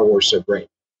make Star Wars so great.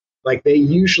 Like, they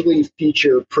usually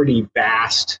feature pretty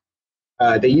vast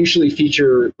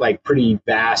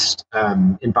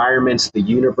environments, the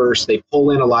universe. They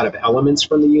pull in a lot of elements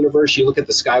from the universe. You look at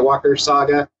the Skywalker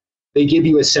saga, they give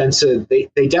you a sense of, they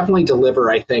definitely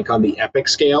deliver, I think, on the epic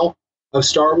scale of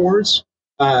Star Wars,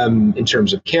 in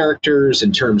terms of characters,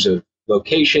 in terms of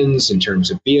locations, in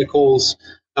terms of vehicles,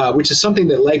 which is something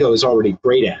that Lego is already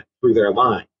great at through their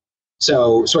line.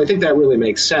 So I think that really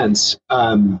makes sense.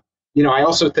 I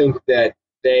also think that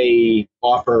they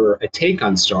offer a take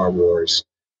on Star Wars,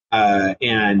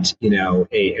 and an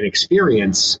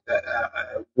experience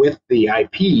with the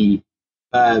IP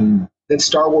that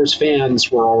Star Wars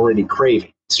fans were already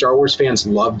craving. Star Wars fans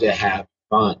love to have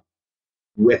fun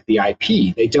with the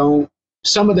IP.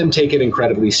 Some of them take it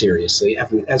incredibly seriously,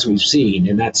 as we've seen,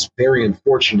 and that's very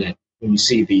unfortunate when you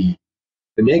see the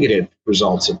negative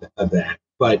results of that.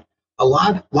 But a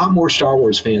lot more Star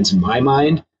Wars fans, in my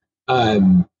mind,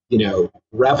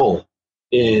 revel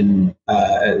in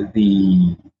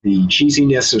the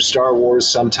cheesiness of Star Wars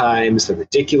sometimes, the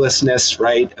ridiculousness,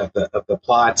 right, of the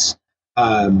plots.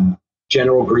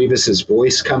 General Grievous's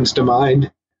voice comes to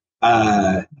mind.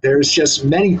 There's just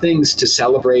many things to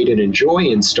celebrate and enjoy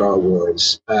in Star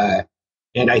Wars,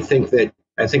 and I think that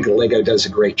Lego does a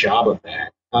great job of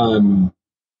that.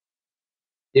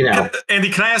 Andy,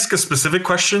 can I ask a specific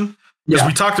question? Because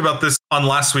we talked about this on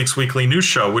last week's weekly news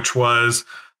show, which was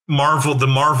the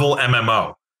Marvel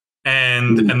MMO.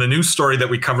 And the news story that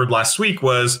we covered last week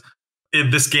was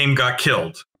this game got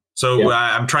killed. So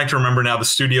I'm trying to remember now the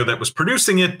studio that was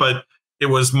producing it, but it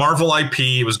was Marvel IP.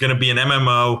 It was going to be an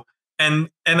MMO. And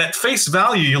at face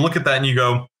value, you look at that and you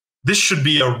go, this should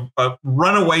be a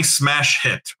runaway smash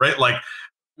hit, right? Like,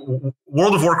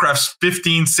 World of Warcraft's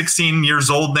 15, 16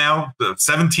 years old now,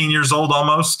 17 years old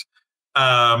almost.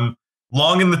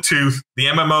 Long in the tooth. The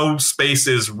MMO space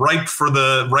is ripe for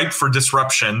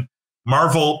disruption.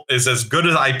 Marvel is as good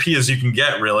an IP as you can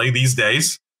get, really, these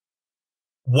days.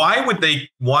 Why?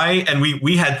 And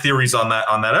we had theories on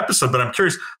that episode, but I'm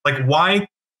curious, like, why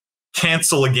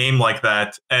cancel a game like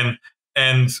that? And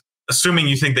assuming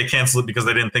you think they canceled it because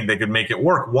they didn't think they could make it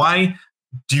work, why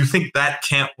do you think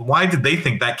why did they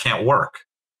think that can't work?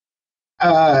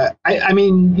 I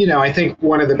think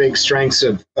one of the big strengths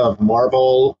of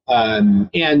Marvel, and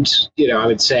I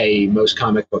would say most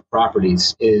comic book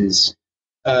properties, is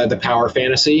the power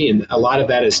fantasy, and a lot of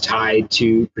that is tied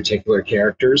to particular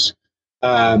characters.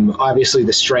 Obviously,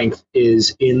 the strength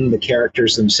is in the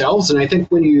characters themselves, and I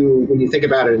think when you think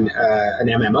about an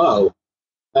MMO,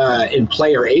 in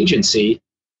player agency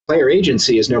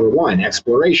is number one,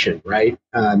 exploration, right?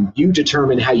 You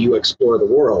determine how you explore the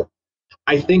world.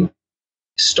 I think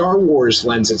Star Wars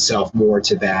lends itself more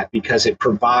to that because it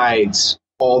provides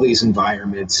all these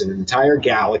environments and an entire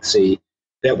galaxy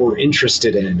that we're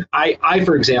interested in. I,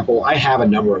 for example, I have a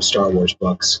number of Star Wars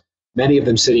books, many of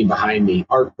them sitting behind me,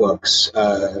 art books,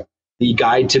 the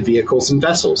Guide to Vehicles and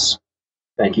Vessels.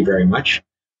 Thank you very much.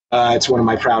 It's one of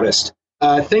my proudest.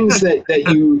 Things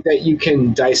that you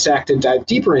can dissect and dive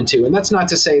deeper into. And that's not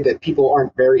to say that people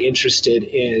aren't very interested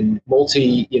in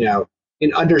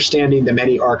in understanding the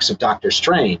many arcs of Doctor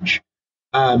Strange.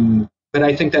 But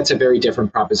I think that's a very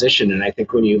different proposition. And I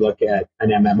think when you look at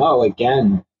an MMO,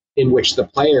 again, in which the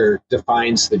player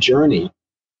defines the journey,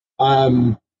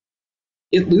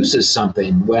 it loses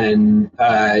something when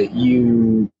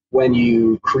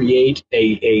you create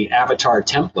a avatar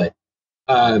template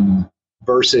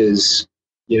versus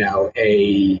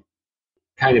a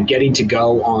kind of getting to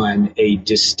go on a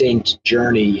distinct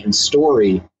journey and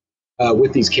story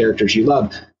with these characters you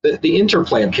love. The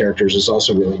interplay of characters is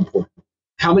also really important.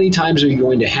 How many times are you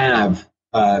going to have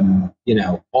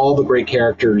all the great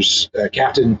characters,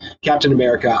 Captain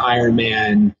America, Iron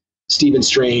Man, Stephen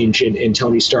Strange, and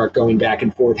Tony Stark going back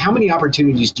and forth? How many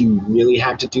opportunities do you really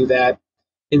have to do that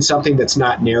in something that's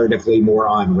not narratively more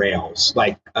on rails,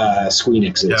 like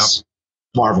Squeenix's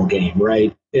Marvel game,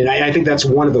 right? And I think that's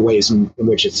one of the ways in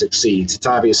which it succeeds. It's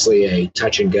obviously a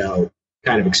touch and go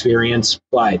kind of experience,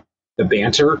 but the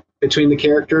banter between the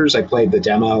characters, I played the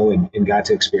demo and got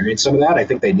to experience some of that. I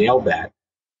think they nailed that.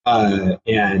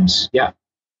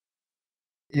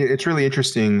 It's really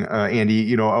interesting,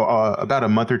 Andy. About a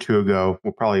month or two ago,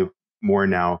 well, probably more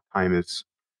now. Time is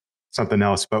something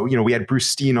else. But, we had Bruce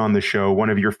Steen on the show, one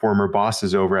of your former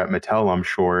bosses over at Mattel, I'm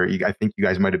sure. I think you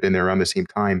guys might have been there around the same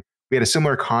time. We had a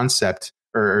similar concept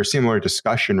or similar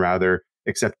discussion, rather,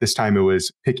 except this time it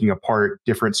was picking apart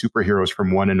different superheroes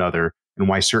from one another and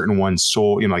why certain ones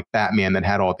sold, like Batman that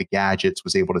had all the gadgets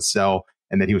was able to sell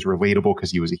and that he was relatable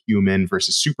because he was a human,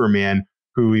 versus Superman,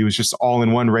 who he was just all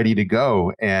in one, ready to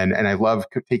go. And I love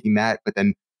taking that, but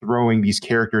then throwing these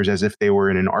characters as if they were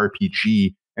in an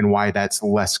RPG, and why that's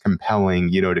less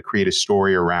compelling, to create a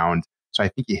story around. So I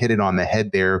think you hit it on the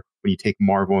head there when you take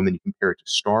Marvel and then you compare it to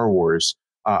Star Wars.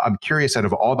 I'm curious, out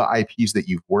of all the IPs that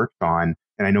you've worked on,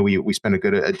 and I know we spent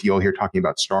a deal here talking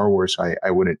about Star Wars, so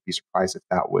I wouldn't be surprised if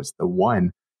that was the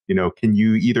one. Can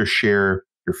you either share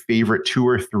your favorite 2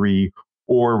 or 3,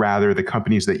 or rather the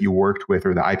companies that you worked with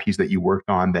or the IPs that you worked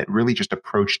on that really just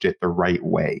approached it the right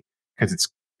way? Because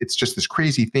it's just this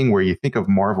crazy thing where you think of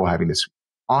Marvel having this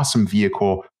awesome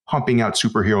vehicle, pumping out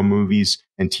superhero movies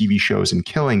and TV shows and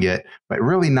killing it, but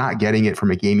really not getting it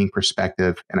from a gaming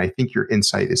perspective. And I think your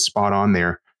insight is spot on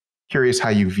there. Curious how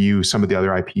you view some of the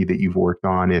other IP that you've worked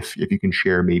on, if you can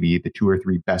share maybe the 2 or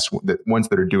 3 best, the ones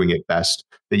that are doing it best,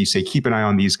 that you say, keep an eye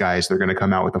on these guys. They're going to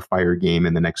come out with a fire game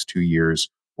in the next 2 years,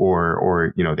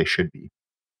 or they should be.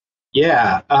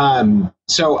 Yeah.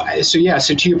 So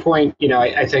to your point,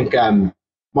 I think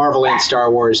Marvel and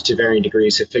Star Wars to varying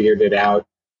degrees have figured it out.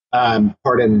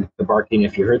 Pardon the barking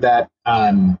if you heard that.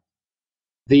 I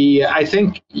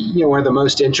think one of the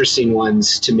most interesting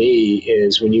ones to me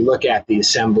is when you look at the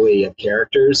assembly of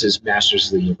characters is Masters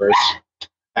of the Universe.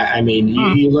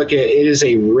 You look at it is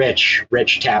a rich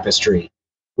tapestry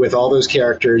with all those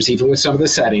characters, even with some of the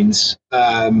settings,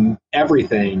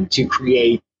 everything to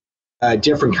create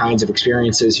different kinds of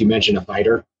experiences. You mentioned a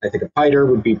fighter. I think a fighter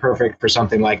would be perfect for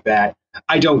something like that.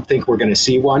 I don't think we're going to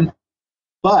see one,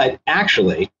 but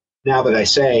actually, now that I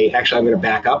say, I'm going to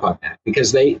back up on that,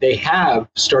 because they have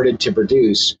started to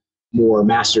produce more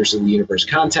Masters of the Universe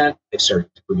content. They've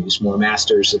started to produce more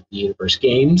Masters of the Universe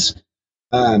games.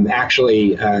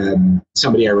 Somebody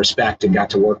I respect and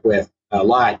got to work with a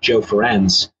lot, Joe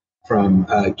Ferenz from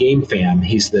GameFam.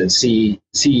 He's the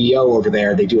CEO over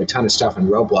there. They do a ton of stuff in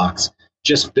Roblox.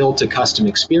 Just built a custom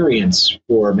experience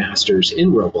for Masters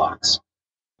in Roblox.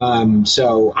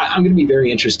 So I'm going to be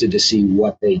very interested to see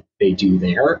what they do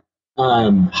there.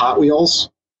 Hot Wheels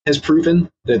has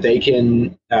proven that they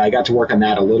can, I got to work on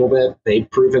that a little bit. They've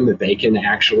proven that they can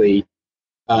actually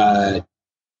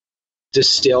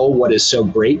distill what is so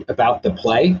great about the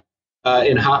play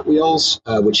in Hot Wheels,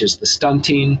 which is the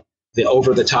stunting, the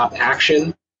over-the-top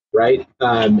action, right?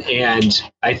 And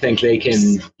I think they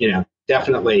can,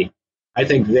 definitely, I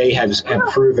think they have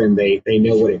proven they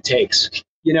know what it takes.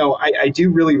 I do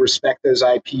really respect those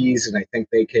IPs, and I think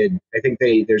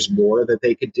there's more that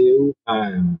they could do.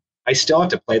 I still have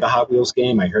to play the Hot Wheels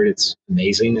game. I heard it's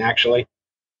amazing, actually.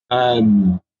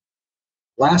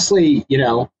 Lastly,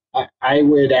 I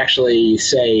would actually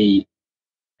say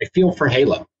I feel for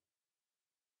Halo.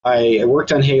 I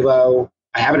worked on Halo.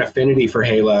 I have an affinity for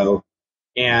Halo,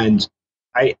 and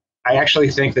I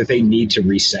actually think that they need to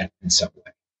reset in some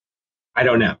way. I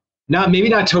don't know. Maybe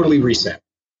not totally reset.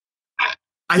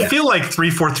 I feel like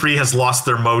 343 has lost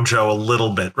their mojo a little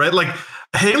bit, right? Like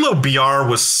Halo BR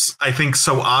was, I think,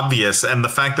 so obvious, and the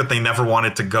fact that they never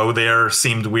wanted to go there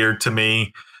seemed weird to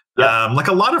me. Yep. Like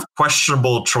a lot of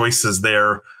questionable choices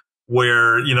there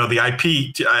where, the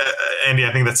IP, Andy,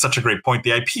 I think that's such a great point.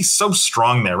 The IP is so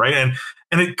strong there, right? And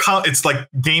it's like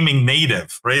gaming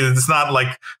native, right? It's not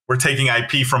like we're taking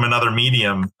IP from another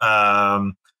medium.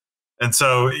 And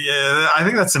so I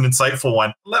think that's an insightful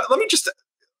one. Let me just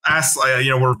ask,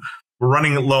 we're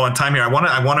running low on time here. I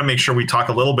want to make sure we talk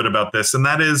a little bit about this, and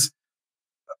that is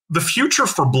the future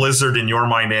for Blizzard in your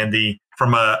mind, Andy,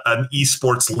 from an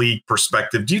esports league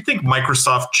perspective. Do you think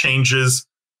Microsoft changes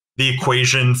the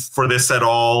equation for this at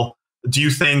all? Do you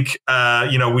think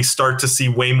we start to see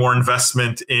way more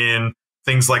investment in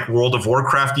things like World of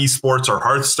Warcraft esports or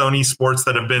Hearthstone esports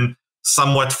that have been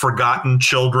somewhat forgotten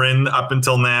children up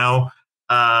until now?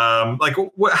 How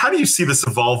do you see this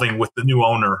evolving with the new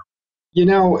owner?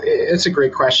 It's a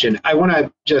great question. I want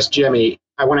to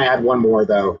add one more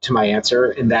though to my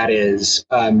answer, and that is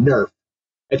Nerf.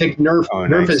 I think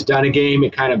Nerf has done a game.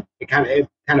 It kind of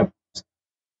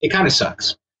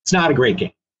sucks. It's not a great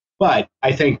game, but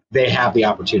I think they have the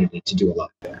opportunity to do a lot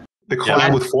there. The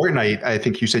collab with Fortnite, I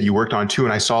think you said you worked on too,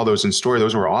 and I saw those in store.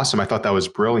 Those were awesome. I thought that was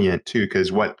brilliant too,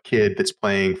 because what kid that's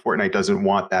playing Fortnite doesn't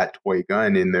want that toy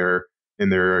gun in their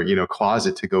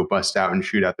closet to go bust out and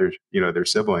shoot at their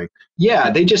sibling? Yeah,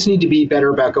 they just need to be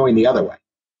better about going the other way.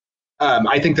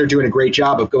 I think they're doing a great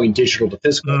job of going digital to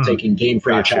physical, taking game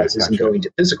franchises and going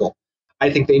to physical. I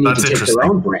think they need to take their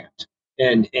own brand.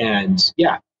 And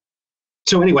yeah.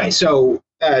 So anyway, sorry,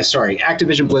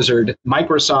 Activision Blizzard,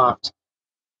 Microsoft,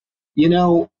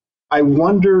 I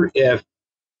wonder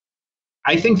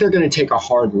I think they're going to take a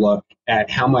hard look at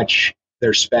how much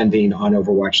they're spending on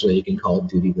Overwatch League and Call of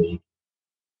Duty League.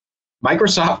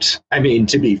 Microsoft, I mean,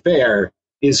 to be fair,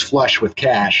 is flush with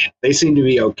cash. They seem to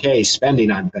be okay spending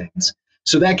on things.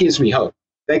 So that gives me hope.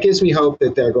 That gives me hope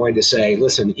that they're going to say,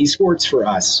 listen, esports for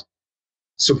us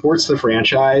supports the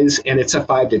franchise, and it's a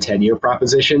 5 to 10 year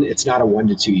proposition. It's not a 1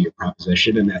 to 2 year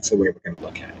proposition, and that's the way we're going to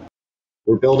look at it.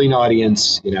 We're building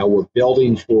audience, we're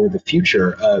building for the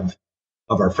future of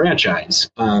our franchise.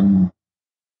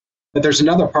 But there's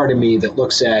another part of me that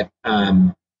looks at,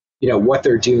 what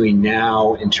they're doing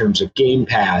now in terms of Game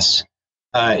Pass,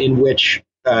 in which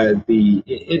and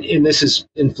this is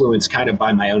influenced kind of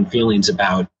by my own feelings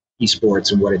about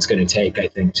esports and what it's going to take, I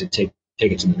think, to take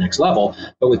it to the next level.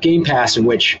 But with Game Pass, in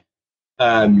which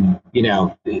the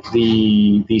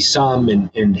sum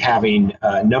and having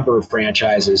a number of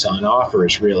franchises on offer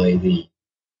is really the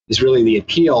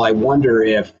appeal. I wonder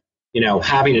if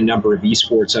having a number of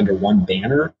esports under one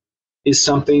banner is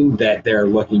something that they're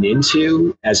looking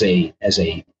into as a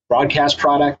broadcast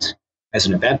product, as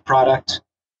an event product.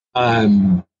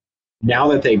 Now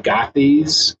that they've got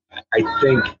these, I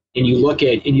think, and you look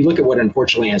at what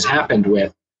unfortunately has happened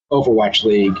with Overwatch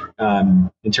League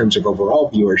in terms of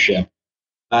overall viewership,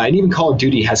 and even Call of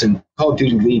Duty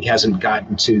League hasn't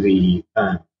gotten to the.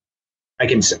 I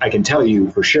can tell you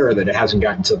for sure that it hasn't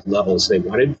gotten to the levels they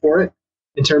wanted for it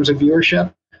in terms of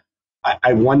viewership.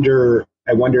 I wonder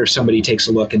if somebody takes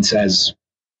a look and says,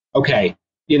 okay,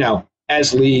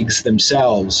 as leagues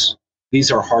themselves, these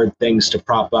are hard things to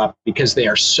prop up because they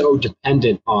are so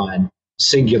dependent on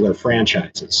singular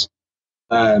franchises.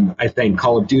 I think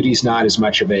Call of Duty's not as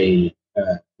much of a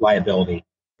liability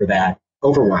for that.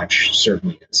 Overwatch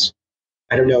certainly is.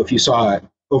 I don't know if you saw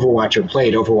Overwatch or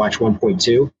played Overwatch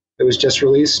 1.2 that was just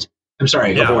released. I'm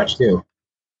sorry, yeah. Overwatch 2.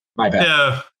 My bad.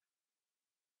 Yeah.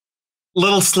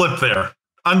 Little slip there.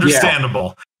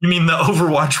 Understandable. Yeah. You mean the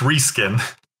Overwatch reskin?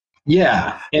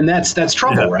 Yeah, and that's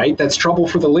trouble, right? That's trouble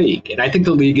for the league. And I think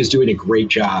the league is doing a great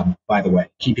job, by the way,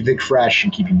 keeping it fresh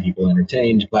and keeping people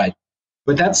entertained. But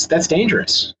that's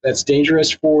dangerous. That's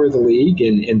dangerous for the league,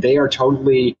 and they are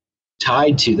totally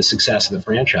tied to the success of the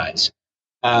franchise.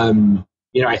 I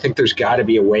think there's got to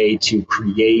be a way to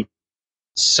create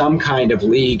some kind of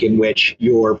league in which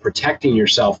you're protecting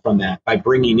yourself from that by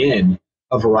bringing in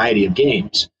a variety of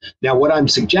games. Now, what I'm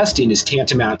suggesting is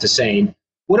tantamount to saying,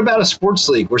 what about a sports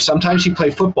league where sometimes you play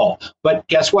football, but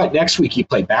guess what? Next week you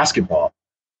play basketball.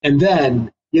 And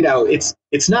then,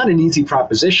 it's not an easy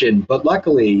proposition, but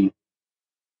luckily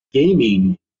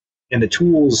gaming and the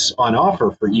tools on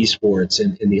offer for esports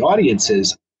and the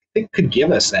audiences, I think could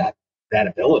give us that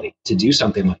ability to do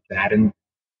something like that. And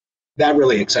that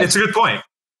really excites me. It's a good point.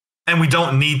 And we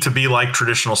don't need to be like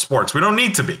traditional sports. We don't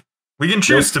need to be. We can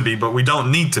choose to be, but we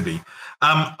don't need to be.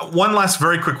 One last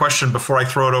very quick question before I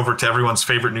throw it over to everyone's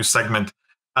favorite new segment.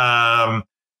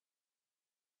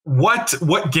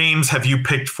 What games have you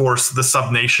picked for the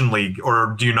Subnation League,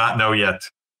 or do you not know yet?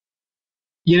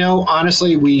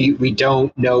 Honestly, we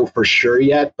don't know for sure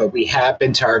yet, but we have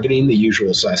been targeting the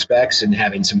usual suspects and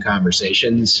having some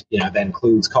conversations. That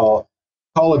includes Call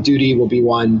of Duty will be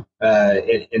one,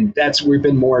 and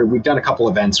we've done a couple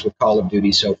events with Call of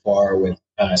Duty so far with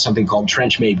something called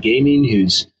Trenchmade Gaming,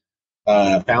 whose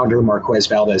founder Marquez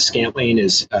Valdez-Scantling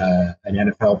is an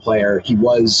NFL player. He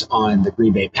was on the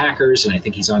Green Bay Packers, and I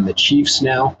think he's on the Chiefs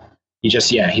now.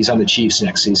 He's on the Chiefs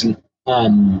next season.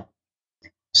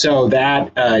 So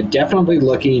that definitely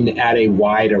looking at a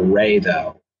wide array,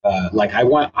 though.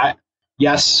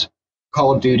 Yes,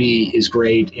 Call of Duty is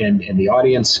great, and the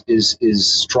audience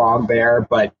is strong there.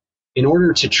 But in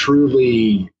order to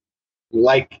truly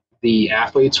like the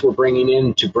athletes we're bringing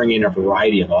in, to bring in a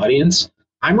variety of audience,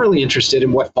 I'm really interested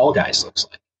in what Fall Guys looks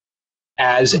like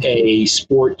as a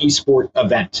esport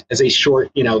event, as a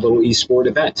short, little esport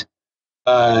event.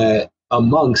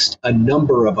 Amongst a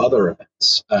number of other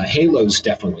events. Halo's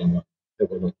definitely one that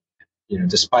we're looking at,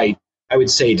 despite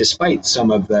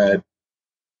some of the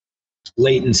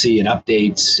latency and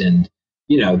updates and,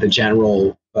 the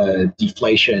general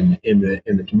deflation in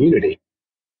the community.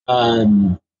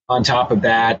 On top of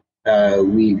that,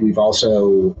 we've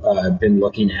also been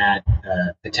looking at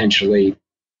potentially,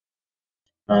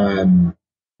 why am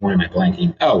I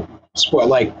blanking? Oh, sport,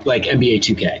 like NBA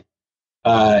 2K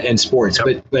and sports,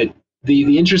 but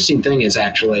the interesting thing is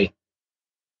actually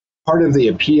part of the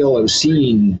appeal of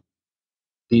seeing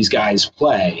these guys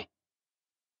play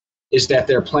is that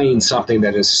they're playing something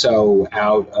that is so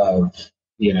out of,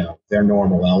 their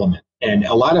normal element. And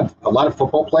a lot of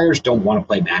football players don't want to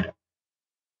play Madden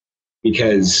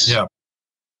because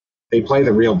they play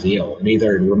the real deal, and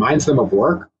either it reminds them of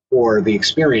work or the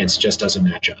experience just doesn't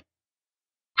match up.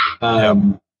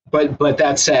 But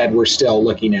that said, we're still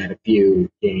looking at a few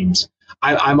games.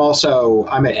 I'm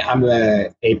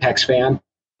an Apex fan,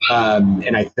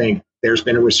 and I think there's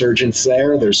been a resurgence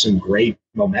there. There's some great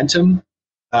momentum,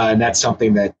 and that's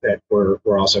something that we're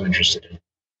also interested in.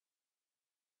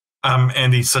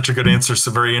 Andy, such a good answer.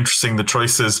 So very interesting, the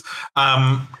choices.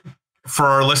 For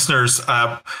our listeners,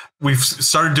 we've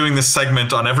started doing this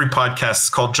segment on every podcast. It's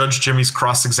called Judge Jimmy's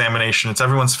Cross-Examination. It's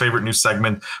everyone's favorite new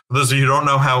segment. For those of you who don't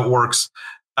know how it works,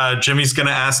 Jimmy's going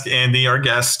to ask Andy, our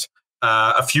guest,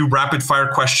 a few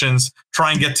rapid-fire questions,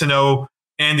 try and get to know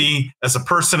Andy as a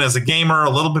person, as a gamer, a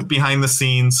little bit behind the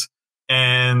scenes,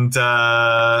 and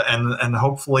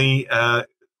hopefully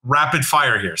rapid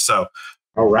fire here. So,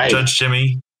 all right, Judge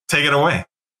Jimmy, take it away.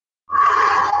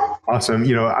 Awesome.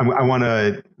 I want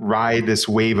to ride this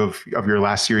wave of your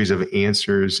last series of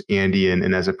answers, Andy,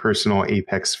 and as a personal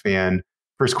Apex fan,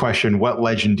 first question, what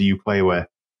legend do you play with?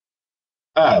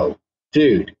 Oh,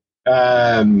 dude.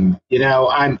 So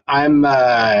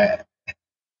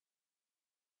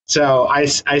I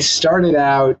started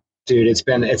out, dude,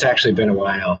 it's actually been a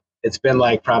while. It's been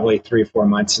like probably 3 or 4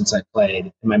 months since I played,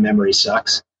 and my memory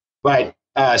sucks. But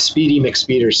Speedy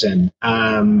McSpeederson,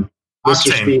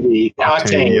 Mr. Speedy,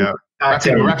 Octane,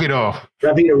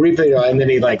 Rapido, and then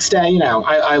he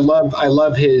I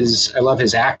love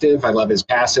his active, I love his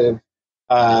passive.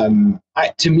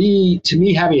 To me,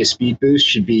 having a speed boost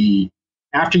should be,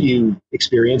 after you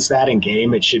experience that in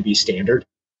game, it should be standard.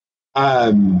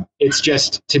 It's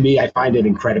just, to me, I find it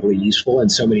incredibly useful in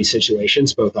so many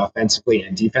situations, both offensively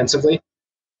and defensively.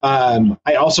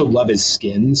 I also love his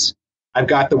skins. I've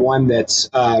got the one that's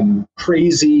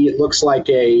crazy. It looks like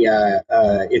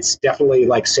it's definitely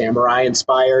like samurai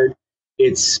inspired.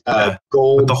 It's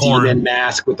gold demon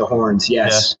mask with the horns.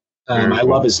 Yes. Yeah. I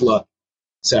love his look.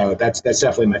 So that's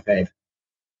definitely my fave.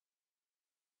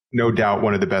 No doubt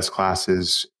one of the best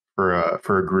classes for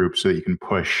a group, so that you can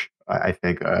push, I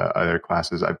think, other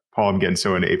classes. Paul, I'm getting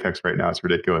so into Apex right now. It's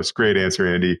ridiculous. Great answer,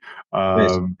 Andy.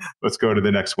 Nice. Let's go to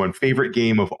the next one. Favorite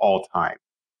game of all time?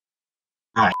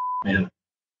 Man.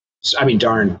 I mean,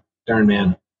 darn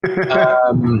man.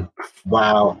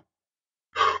 Wow.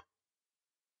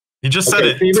 You just said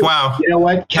it. Favorite, wow. You know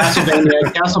what?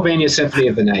 Castlevania Symphony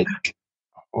of the Night.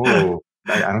 Oh,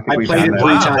 I don't think I played it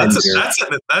 3 times.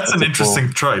 That's an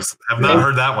interesting choice. I've not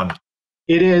heard that one.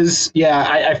 It is. Yeah,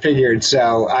 I figured.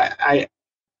 So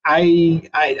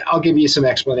I'll give you some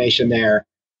explanation there.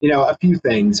 A few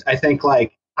things. I think,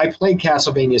 like, I played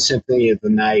Castlevania Symphony of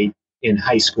the Night in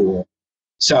high school.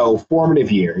 So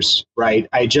formative years, right?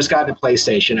 I had just gotten a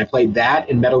PlayStation. I played that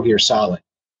and Metal Gear Solid,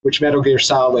 which Metal Gear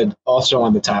Solid also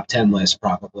on the top 10 list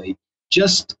probably,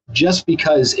 just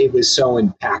because it was so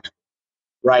impactful,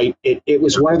 right? It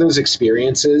was one of those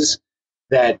experiences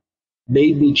that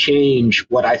made me change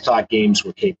what I thought games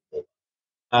were capable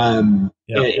of. And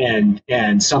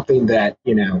something that,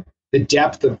 the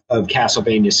depth of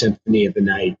Castlevania Symphony of the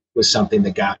Night was something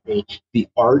that got me. The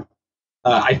art,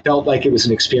 I felt like it was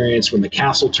an experience when the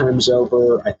castle turns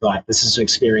over. I thought, this is an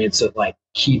experience that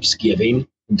keeps giving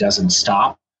and doesn't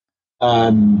stop.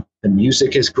 The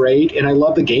music is great, and I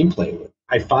love the gameplay.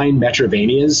 I find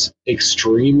Metroidvanias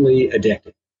extremely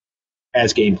addictive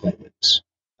as gameplay loops.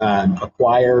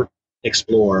 Acquire,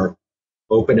 explore,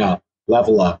 open up,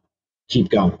 level up, keep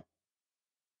going.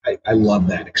 I love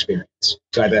that experience.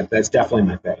 So that's definitely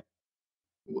my favorite.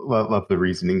 Love the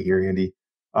reasoning here, Andy.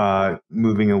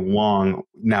 Moving along.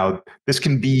 Now, this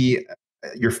can be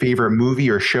your favorite movie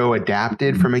or show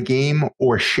adapted from a game,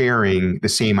 or sharing the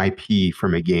same IP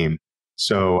from a game.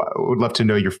 So I would love to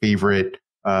know your favorite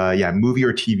movie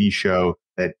or TV show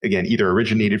that, again, either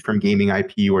originated from gaming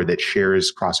IP or that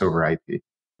shares crossover IP.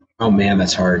 Oh, man,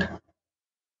 that's hard.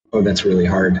 Oh, that's really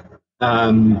hard.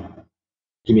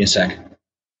 Give me a sec.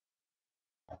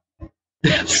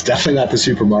 It's definitely not the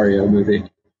Super Mario movie.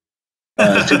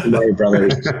 Super Mario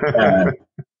Brothers.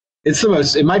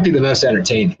 It might be the most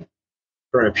entertaining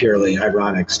from a purely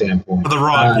ironic standpoint. For the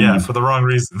wrong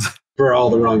reasons. For all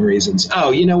the wrong reasons.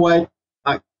 Oh, you know what?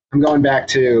 I'm going back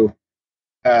to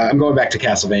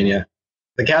Castlevania.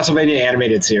 The Castlevania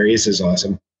animated series is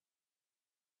awesome.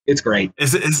 It's great.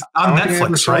 It's on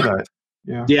Netflix, right?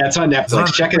 Yeah, it's on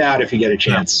Netflix. Check it out if you get a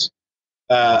chance.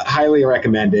 Highly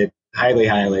recommend it. Highly.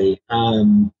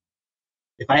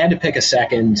 If I had to pick a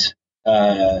second,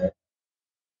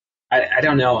 I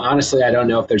don't know. Honestly, I don't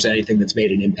know if there's anything that's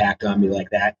made an impact on me like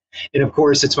that. And of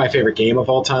course, it's my favorite game of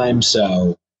all time,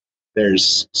 so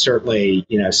there's certainly,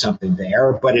 something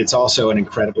there. But it's also an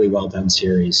incredibly well done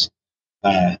series,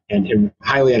 and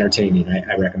highly entertaining.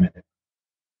 I recommend it.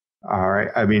 All right.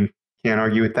 I mean, can't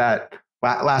argue with that.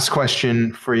 Last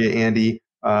question for you, Andy.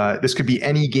 This could be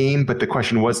any game, but the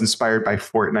question was inspired by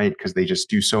Fortnite because they just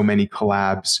do so many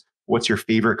collabs. What's your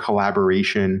favorite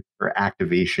collaboration or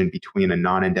activation between a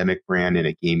non-endemic brand and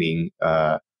a gaming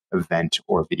event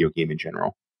or video game in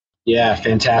general? Yeah,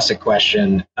 fantastic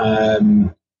question. I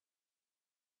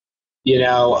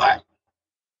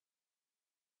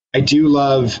do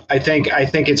love. I think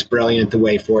it's brilliant the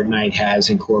way Fortnite has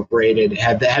incorporated,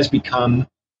 has become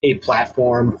a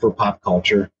platform for pop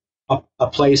culture, a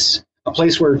place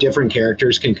where different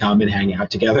characters can come and hang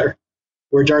out together,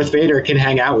 where Darth Vader can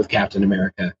hang out with Captain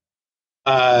America.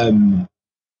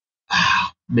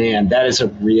 Man, that is a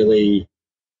really,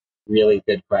 really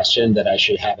good question that I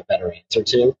should have a better answer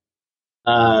to.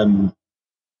 I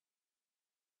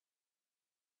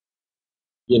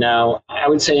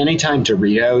would say anytime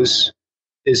Doritos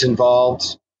is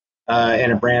involved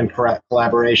in a brand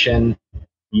collaboration,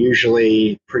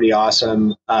 usually pretty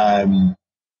awesome. I'm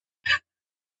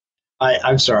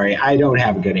sorry, I don't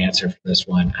have a good answer for this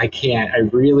one. I can't. I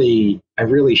really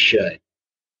should,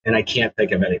 and I can't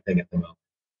think of anything at the moment.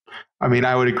 I mean,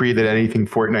 I would agree that anything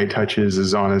Fortnite touches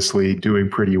is honestly doing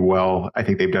pretty well. I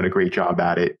think they've done a great job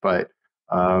at it, but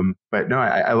no,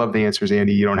 I love the answers,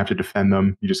 Andy. You don't have to defend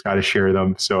them. You just got to share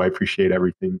them. So I appreciate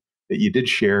everything that you did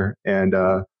share. And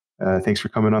thanks for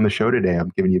coming on the show today.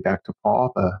 I'm giving you back to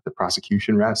Paul. The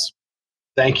prosecution rests.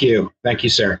 Thank you. Thank you,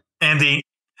 sir. Andy,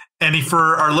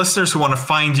 for our listeners who want to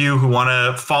find you, who want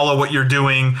to follow what you're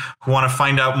doing, who want to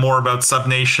find out more about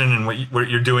Subnation and what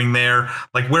you're doing there,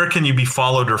 like where can you be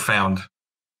followed or found?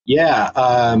 Yeah,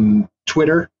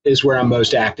 Twitter is where I'm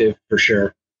most active for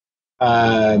sure.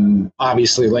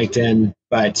 Obviously LinkedIn,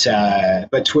 but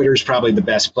Twitter is probably the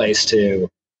best place to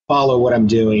follow what I'm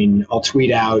doing. I'll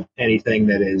tweet out anything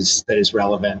that is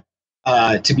relevant.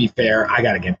 To be fair, I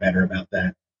got to get better about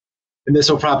that, and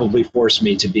this will probably force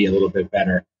me to be a little bit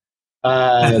better.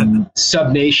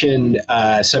 Subnation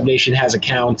has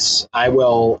accounts. I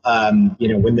will,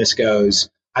 when this goes,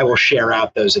 I will share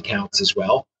out those accounts as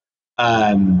well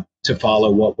to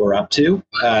follow what we're up to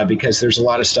because there's a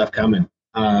lot of stuff coming.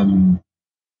 And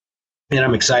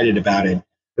I'm excited about it.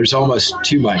 There's almost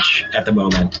too much at the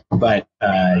moment, but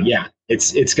yeah,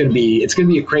 it's gonna be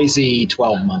a crazy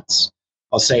 12 months.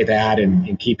 I'll say that,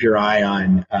 and keep your eye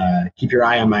on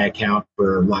my account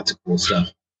for lots of cool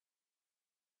stuff.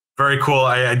 Very cool.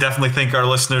 I definitely think our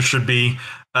listeners should be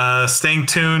staying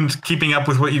tuned, keeping up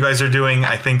with what you guys are doing.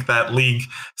 I think that league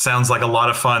sounds like a lot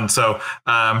of fun. So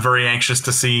I'm very anxious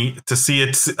to see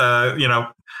it,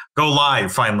 go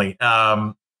live finally.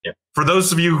 For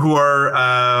those of you who are,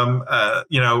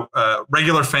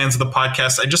 regular fans of the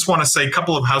podcast, I just want to say a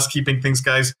couple of housekeeping things,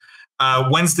 guys.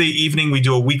 Wednesday evening, we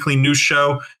do a weekly news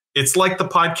show. It's like the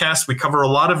podcast. We cover a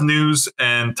lot of news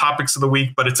and topics of the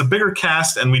week, but it's a bigger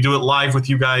cast, and we do it live with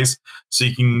you guys, so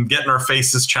you can get in our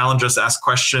faces, challenge us, ask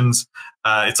questions.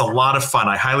 It's a lot of fun.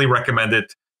 I highly recommend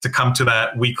it to come to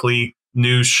that weekly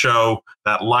news show,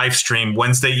 that live stream,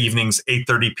 Wednesday evenings,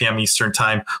 8:30 p.m. Eastern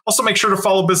time. Also, make sure to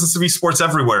follow Business of Esports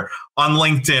everywhere, on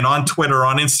LinkedIn, on Twitter,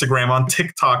 on Instagram, on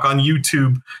TikTok, on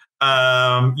YouTube,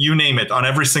 you name it, on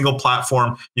every single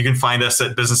platform. You can find us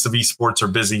at Business of Esports or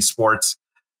Biz Esports.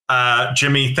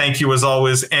 Jimmy, thank you as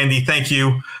always. Andy, thank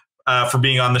you for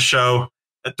being on the show.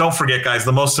 Don't forget, guys,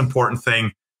 the most important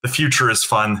thing, the future is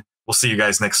fun. We'll see you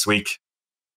guys next week.